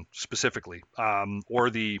Everchosen specifically,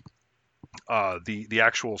 or the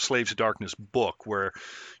actual Slaves of Darkness book, where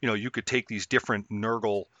you could take these different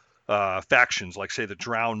Nurgle factions, like say the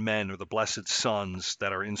Drowned Men or the Blessed Sons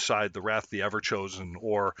that are inside the Wrath of the Everchosen,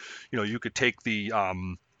 or you could take the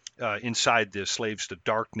inside the Slaves to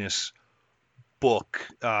Darkness book,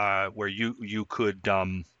 where you could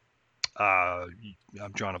I'm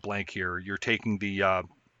drawing a blank here. You're taking the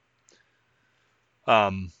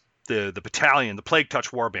battalion, the Plague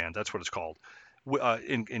Touch Warband, that's what it's called,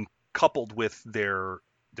 in coupled with their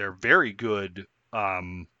very good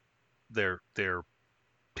their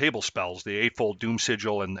table spells, the Eightfold Doom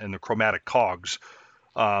Sigil and the Chromatic Cogs.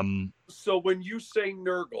 So when you say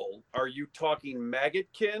Nurgle, are you talking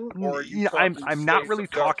Maggotkin, or are you I'm talking not Slaves really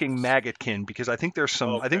of talking Darkness? Maggotkin, because I think there's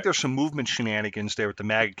some Okay. movement shenanigans there with the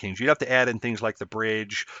Maggotkins. You'd have to add in things like the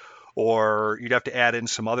bridge, or you'd have to add in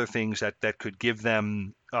some other things that could give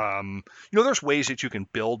them there's ways that you can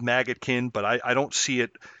build Maggotkin, but I don't see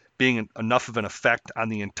it being enough of an effect on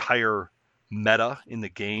the entire meta in the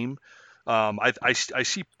game. I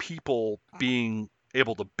see people being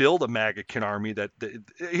able to build a Maggotkin army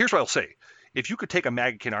here's what I'll say. If you could take a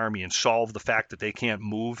Maggotkin army and solve the fact that they can't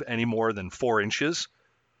move any more than 4 inches,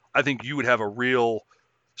 I think you would have a real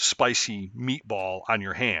spicy meatball on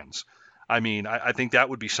your hands. I mean, I think that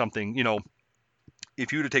would be something,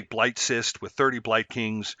 if you were to take Blight Cyst with 30 Blight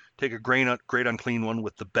Kings, take a Great Unclean One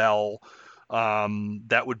with the Bell,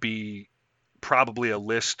 that would be probably a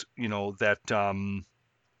list,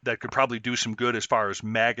 that could probably do some good as far as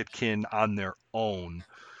Maggotkin on their own.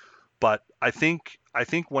 But I think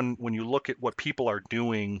when you look at what people are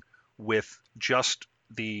doing with just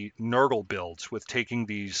the Nurgle builds, with taking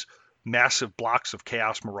these massive blocks of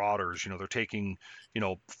Chaos Marauders, they're taking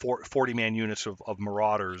 40-man units of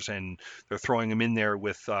Marauders, and they're throwing them in there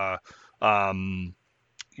with the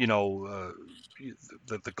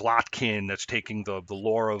Glotkin that's taking the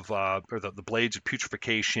lore of or the Blades of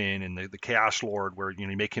Putrefaction, and the Chaos Lord, where you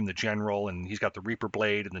make him the general, and he's got the Reaper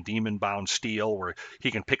Blade and the Demon Bound Steel, where he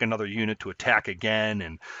can pick another unit to attack again.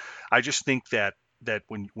 And I just think that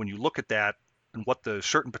when you look at that and what the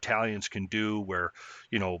certain battalions can do, where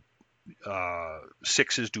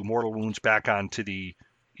sixes do mortal wounds back onto the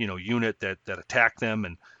unit that attack them,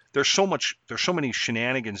 and there's so many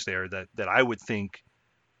shenanigans there that I would think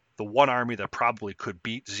the one army that probably could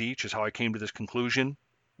beat Tzeentch, is how I came to this conclusion,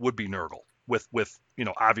 would be Nurgle, with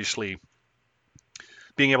obviously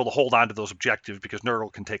being able to hold on to those objectives, because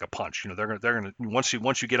Nurgle can take a punch. They're gonna once you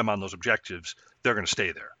get them on those objectives, they're gonna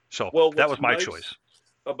stay there. So that was my choice.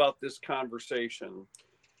 About this conversation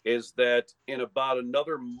is that in about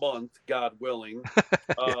another month, God willing,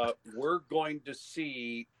 we're going to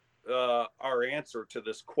see our answer to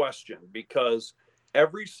this question, because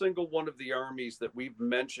every single one of the armies that we've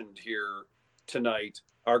mentioned here tonight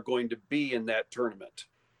are going to be in that tournament.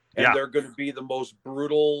 And they're going to be the most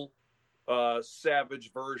brutal,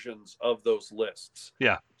 savage versions of those lists.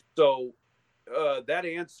 Yeah. So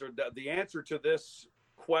the answer to this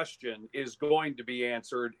question is going to be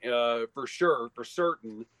answered for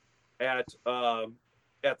certain at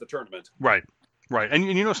the tournament. Right.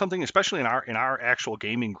 And something, especially in our actual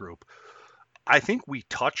gaming group, I think we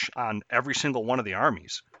touch on every single one of the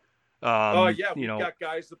armies. We've got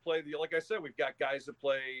guys that play like I said, we've got guys that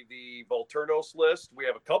play the Volturnos list. We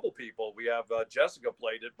have a couple people. We have Jessica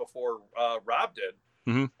played it before Rob did.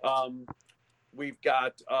 Mm-hmm. We've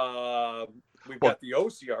got the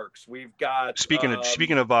Osiarchs. We've got speaking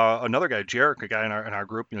of another guy, Jarek, a guy in our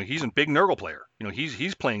group. He's a big Nurgle player.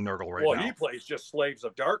 He's playing Nurgle right now. Well, he plays just Slaves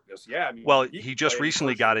of Darkness. Yeah. I mean, he just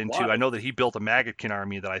recently got into. I know that he built a Maggotkin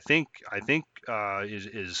army that I think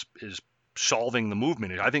is solving the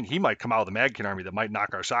movement. I think he might come out of the Maggotkin army that might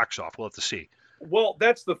knock our socks off. We'll have to see. Well,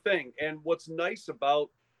 that's the thing. And what's nice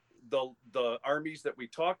about the armies that we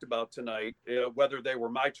talked about tonight, whether they were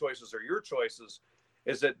my choices or your choices,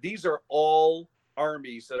 is that these are all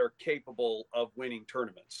armies that are capable of winning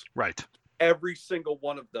tournaments. Right. Every single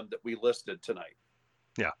one of them that we listed tonight.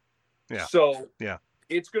 Yeah. So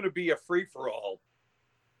it's going to be a free-for-all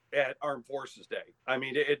at Armed Forces Day. I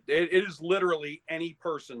mean, it is literally any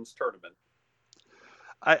person's tournament.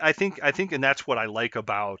 I think, and that's what I like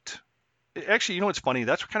about. Actually, it's funny.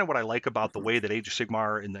 That's kind of what I like about the way that Age of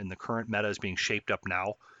Sigmar and the current meta is being shaped up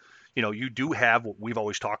now. You do have what we've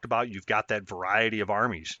always talked about. You've got that variety of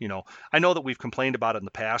armies. I know that we've complained about it in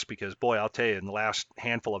the past, because, boy, I'll tell you, in the last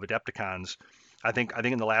handful of Adepticons, I think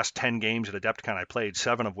in the last 10 games at Adepticon I played,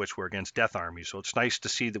 7 of which were against Death armies. So it's nice to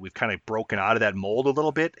see that we've kind of broken out of that mold a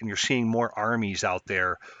little bit, and you're seeing more armies out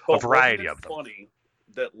there, a variety of them. Funny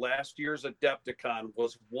that last year's Adepticon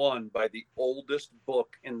was won by the oldest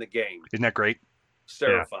book in the game. Isn't that great?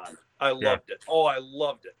 Seraphon. Yeah. I loved it. Oh, I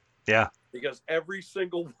loved it. Yeah. Because every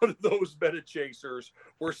single one of those meta chasers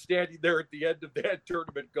were standing there at the end of that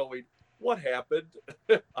tournament going, what happened?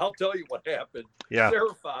 I'll tell you what happened. Yeah.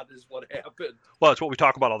 Seraphon is what happened. Well, it's what we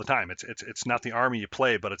talk about all the time. It's not the army you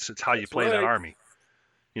play, but it's how you play that army.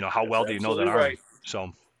 You know, how well do you know that army? Right.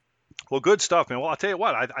 So, well, good stuff, man. Well, I'll tell you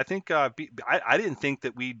what, I think I didn't think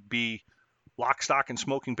that we'd be lock, stock, and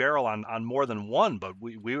smoking barrel on more than one, but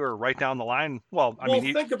we were right down the line. Well, I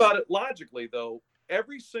mean, think about it logically, though.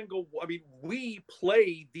 We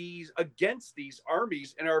play these against these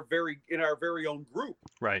armies in our very own group.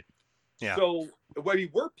 Right. Yeah. So, I mean,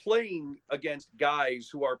 we're playing against guys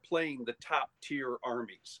who are playing the top tier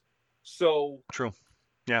armies. So true.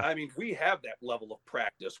 Yeah. I mean, we have that level of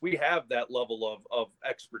practice. We have that level of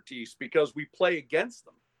expertise because we play against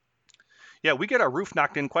them. Yeah, we get our roof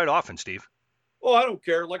knocked in quite often, Steve. Oh, I don't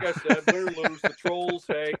care. Like I said, win or lose, the trolls,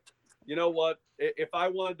 hey, you know what? If I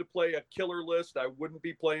wanted to play a killer list, I wouldn't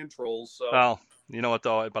be playing trolls. So. Well, you know what,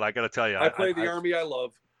 though? But I got to tell you. I play the army I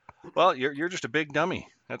love. Well, you're just a big dummy.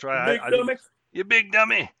 That's right. Big dummy? You big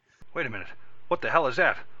dummy. Wait a minute. What the hell is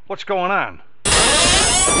that? What's going on?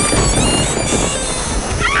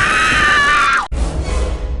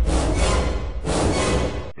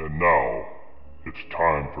 And now, it's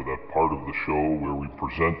time for that part of the show where we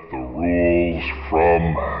present the rules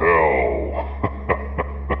from hell.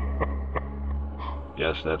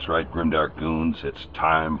 Yes, that's right, Grimdark Goons. It's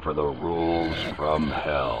time for the rules from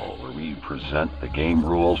hell, where we present the game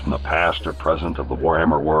rules from the past or present of the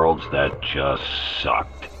Warhammer worlds that just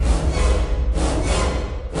sucked.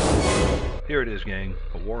 Here it is, gang.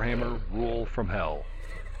 A Warhammer rule from hell.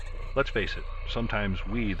 Let's face it, sometimes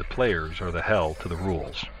we, the players, are the hell to the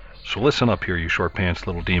rules. So listen up here, you short pants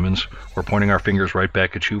little demons. We're pointing our fingers right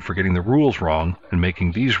back at you for getting the rules wrong and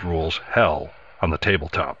making these rules hell on the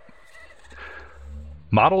tabletop.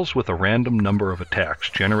 Models with a random number of attacks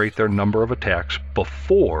generate their number of attacks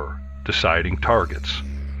before deciding targets.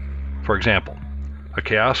 For example, a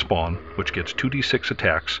Chaos Spawn, which gets 2d6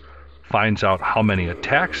 attacks, finds out how many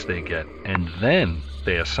attacks they get, and then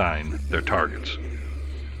they assign their targets.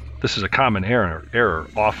 This is a common error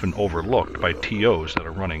often overlooked by TOs that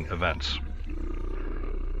are running events.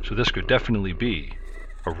 So this could definitely be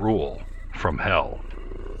a rule from hell.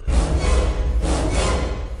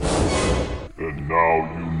 And now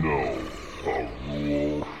you know a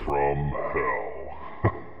rule from hell.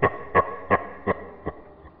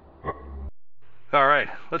 All right,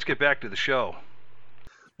 let's get back to the show.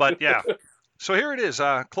 But yeah, so here it is.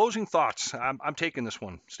 Closing thoughts. I'm taking this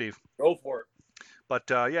one, Steve. Go for it. But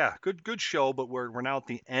yeah, good show. But we're now at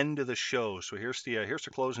the end of the show. So here's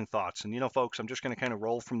the closing thoughts. And you know, folks, I'm just going to kind of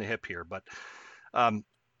roll from the hip here. But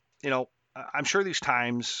you know, I'm sure these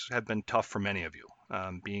times have been tough for many of you.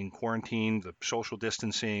 Being quarantined, the social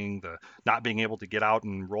distancing, the not being able to get out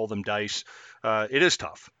and roll them dice. It is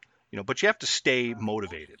tough. You know, but you have to stay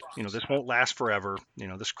motivated. You know, this won't last forever. You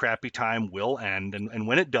know, this crappy time will end. And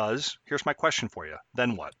when it does, here's my question for you.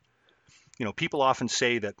 Then what? You know, people often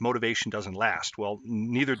say that motivation doesn't last. Well,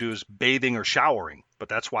 neither does bathing or showering, but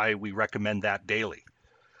that's why we recommend that daily.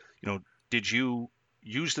 You know, did you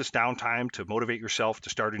use this downtime to motivate yourself to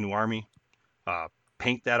start a new army?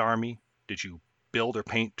 Paint that army? Did you build or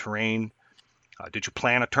paint terrain? Did you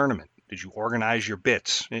plan a tournament? Did you organize your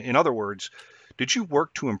bits? In other words, did you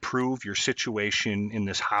work to improve your situation in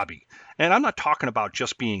this hobby? And I'm not talking about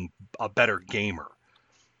just being a better gamer.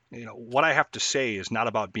 You know, what I have to say is not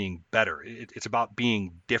about being better. It's about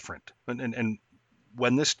being different. And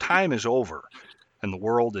when this time is over and the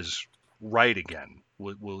world is right again,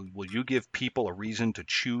 will you give people a reason to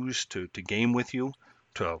choose to game with you,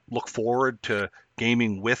 to look forward to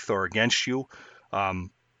gaming with or against you? How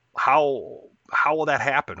will that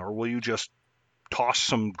happen? Or will you just toss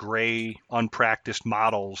some gray, unpracticed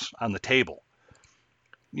models on the table?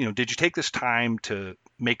 You know, did you take this time to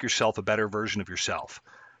make yourself a better version of yourself?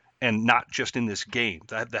 And not just in this game.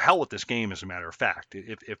 The hell with this game, as a matter of fact,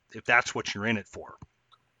 if that's what you're in it for.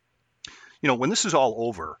 You know, when this is all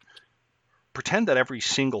over, pretend that every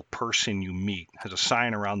single person you meet has a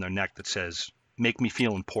sign around their neck that says, "Make me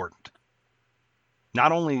feel important."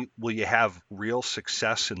 Not only will you have real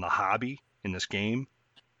success in the hobby, in this game,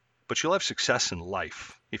 but you'll have success in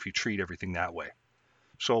life if you treat everything that way.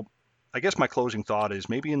 So I guess my closing thought is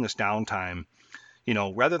maybe in this downtime, you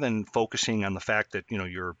know, rather than focusing on the fact that, you know,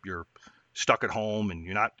 you're stuck at home and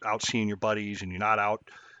you're not out seeing your buddies and you're not out,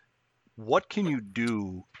 what can you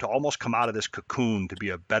do to almost come out of this cocoon to be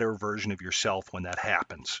a better version of yourself when that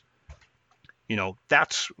happens? You know,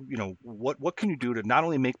 that's, you know, what can you do to not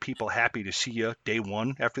only make people happy to see you day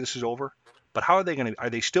one after this is over, but how are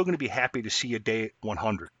they still going to be happy to see you day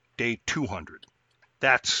 100, day 200?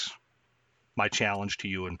 That's my challenge to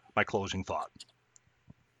you and my closing thought.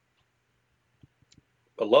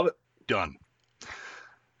 I love it. Done.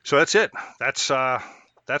 So that's it. That's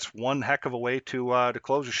one heck of a way to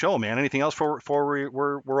close the show, man. Anything else before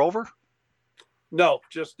we're over? No,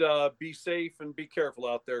 just be safe and be careful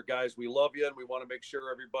out there, guys. We love you, and we want to make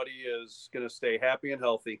sure everybody is going to stay happy and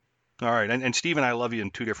healthy. All right. And Steve and I love you in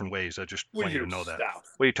two different ways. I just want you to know that.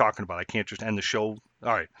 What are you talking about? I can't just end the show.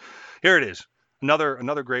 All right. Here it is.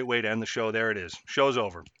 Another great way to end the show. There it is. Show's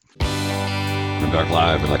over. Grimdark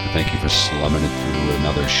Live would like to thank you for slumming it through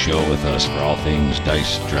another show with us for all things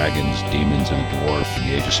dice, dragons, demons, and a dwarf in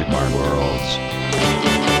the Age of Sigmar worlds.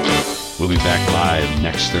 We'll be back live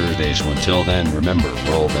next Thursday, so until then, remember,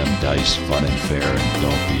 roll them dice fun and fair, and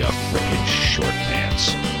don't be a frickin' short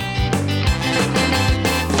pants.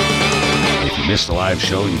 If you missed the live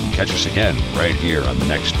show, you can catch us again right here on the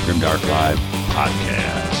next Grimdark Live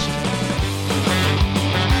podcast.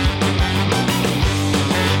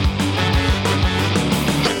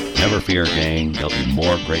 Never fear, gang. There'll be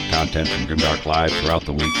more great content from Grimdark Live throughout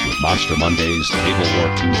the week with Monster Mondays, Table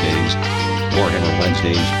War Tuesdays, Warhammer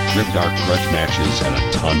Wednesdays, Grimdark grudge matches, and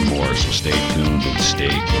a ton more. So stay tuned and stay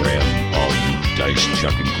grim, all you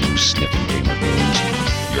dice-chucking, glue-sniffing gamer goons.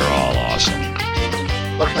 You're all awesome.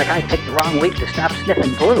 Looks like I picked the wrong week to stop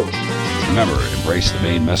sniffing glue. Remember, embrace the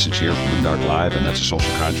main message here from Grimdark Live, and that's a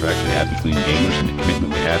social contract we have between gamers and the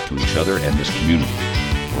commitment we have to each other and this community.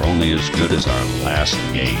 We're only as good as our last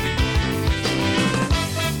game.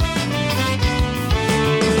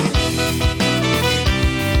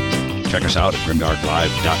 Check us out at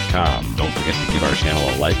grimdarklive.com. Don't forget to give our channel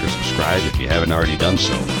a like or subscribe if you haven't already done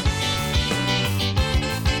so.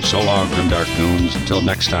 So long, Grimdark Goons. Until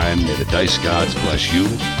next time, may the dice gods bless you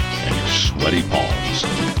and your sweaty palms.